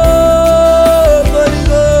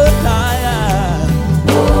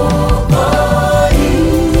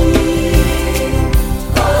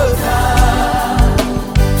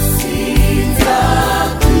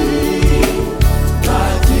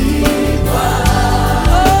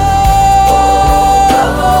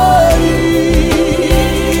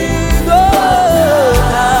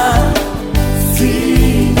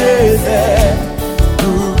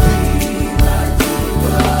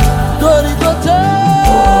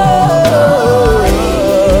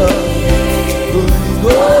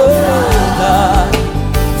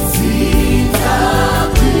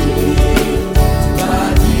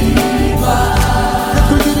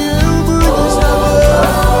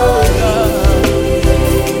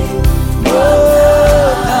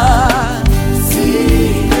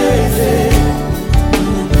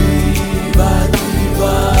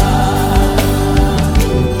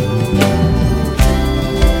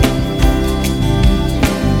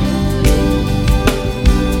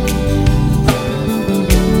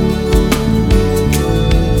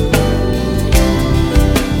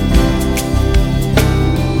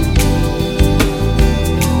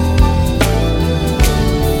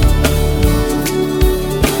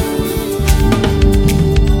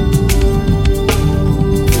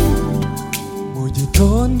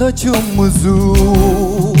cy'umuzuko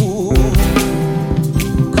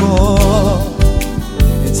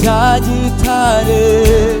cya gitare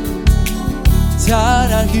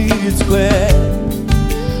cyarahiritswe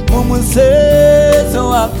mu museso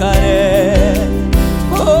wa kare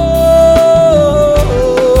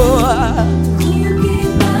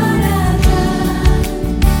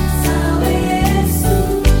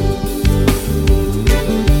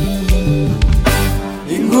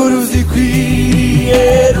inkuru zikwiriye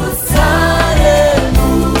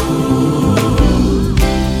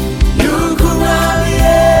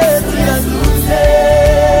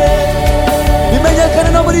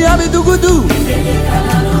midugudu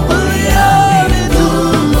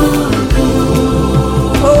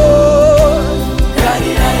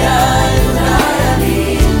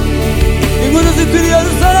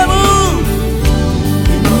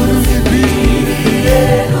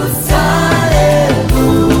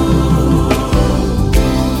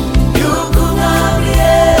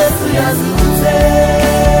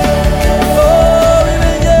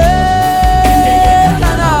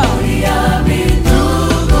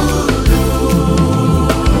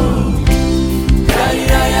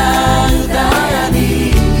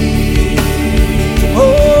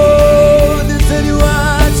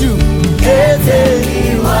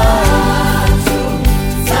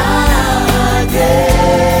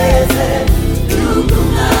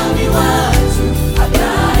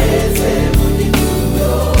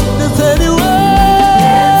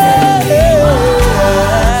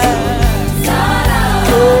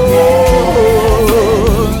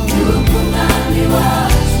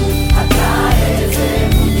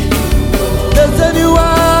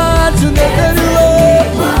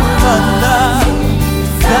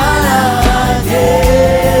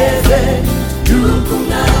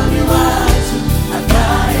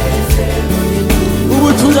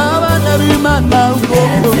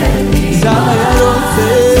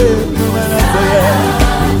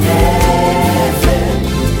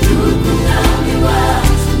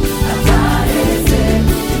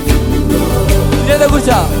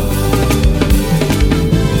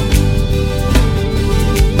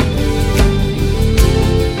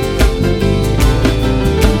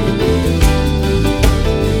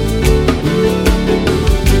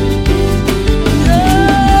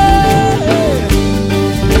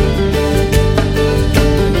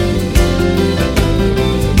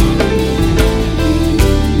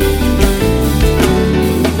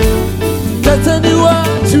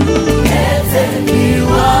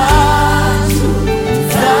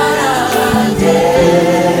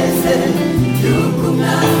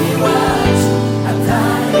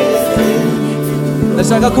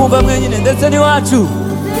ndashaka kumva mwenyine ndetse n'iwacu.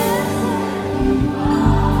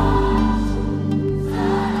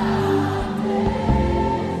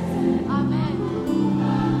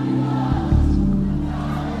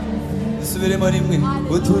 Dusubiremo rimwe.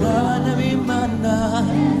 Uturabana b'Imana.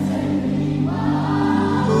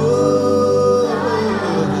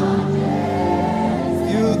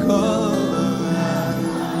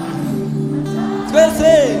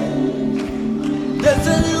 Twese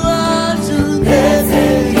ndetse n'iwacu ndetse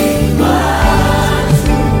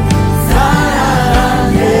n'iwacu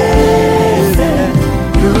zaraheze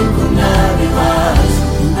nuko umwami wacu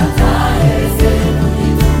ataheze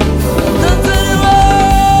ndetse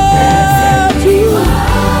n'iwacu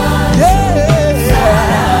zaraheze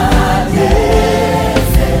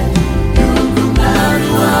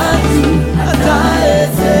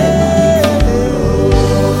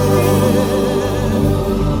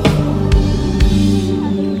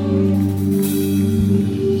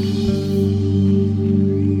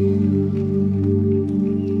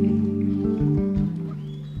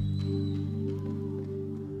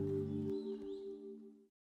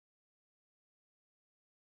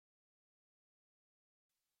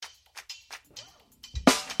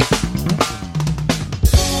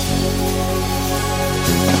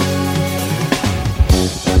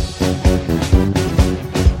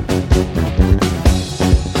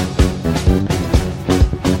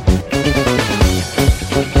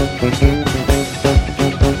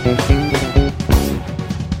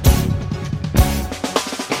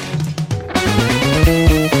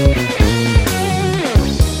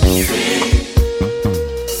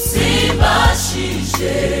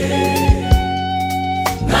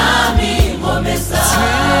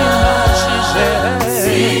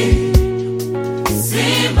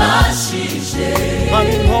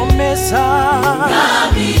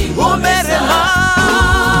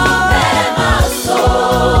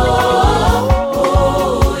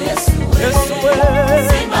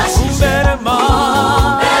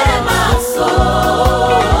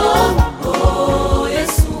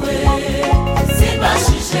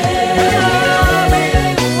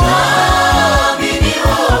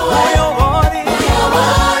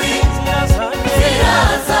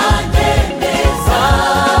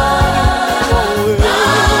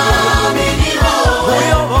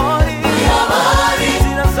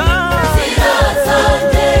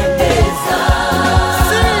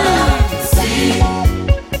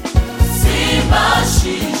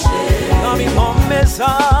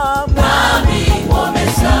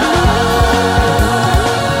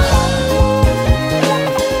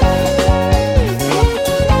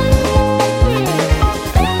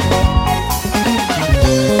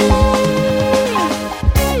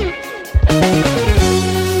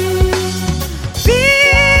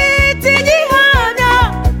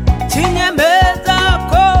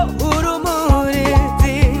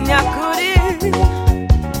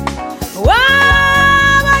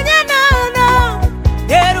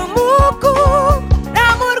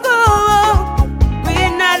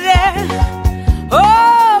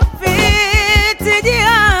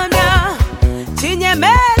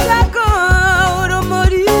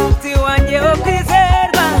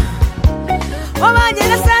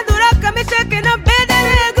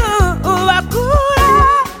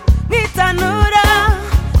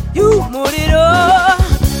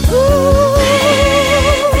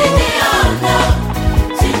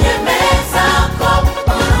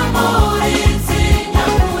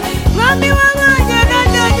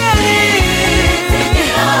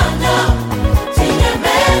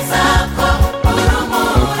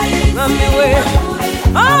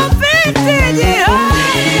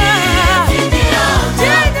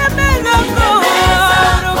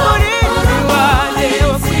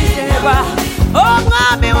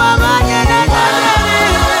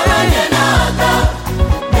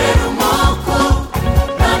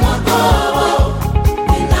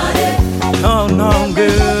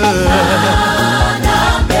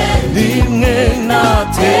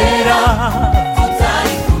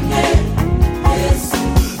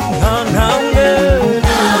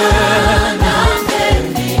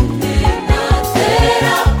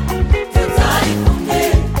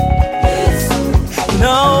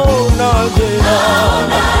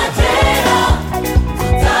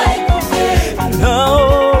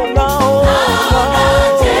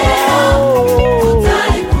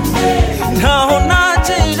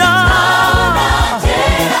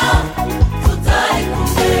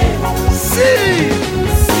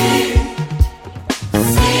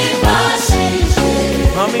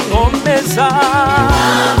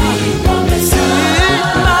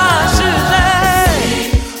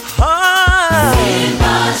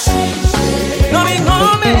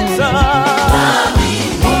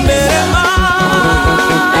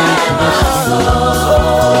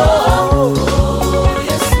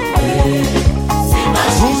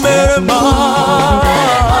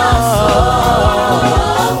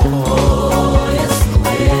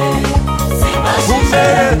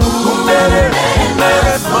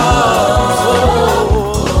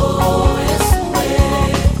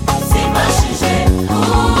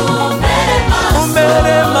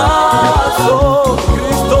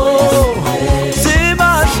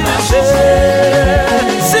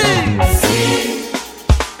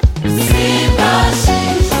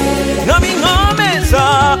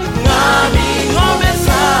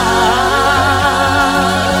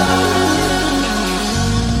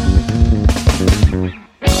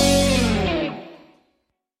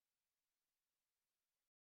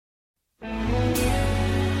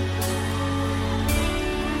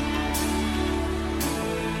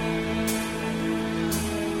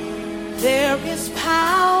There is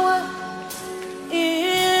power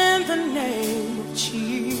in the name of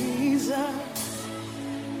Jesus.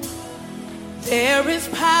 There is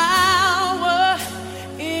power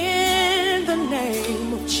in the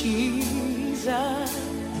name of Jesus.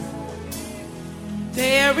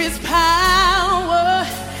 There is power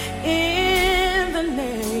in the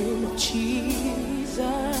name of Jesus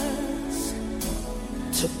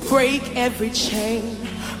to break every chain,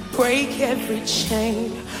 break every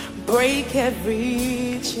chain. Break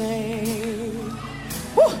every chain.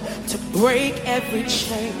 Woo! To break every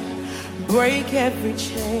chain, break every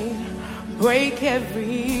chain, break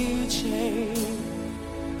every chain.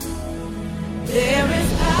 There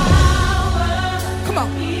is power. Come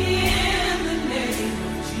on. In the name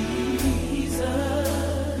of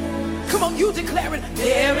Jesus. Come on, you declare it.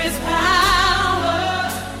 There is power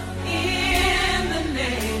in the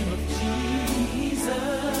name of Jesus.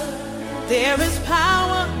 There is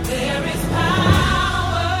power. There is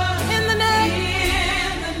power in the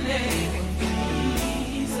name of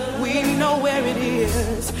Jesus. We know where it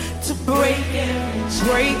is to break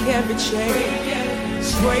every chain,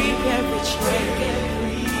 break every chain.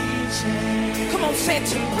 Come on, say it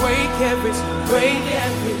to break every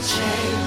chain.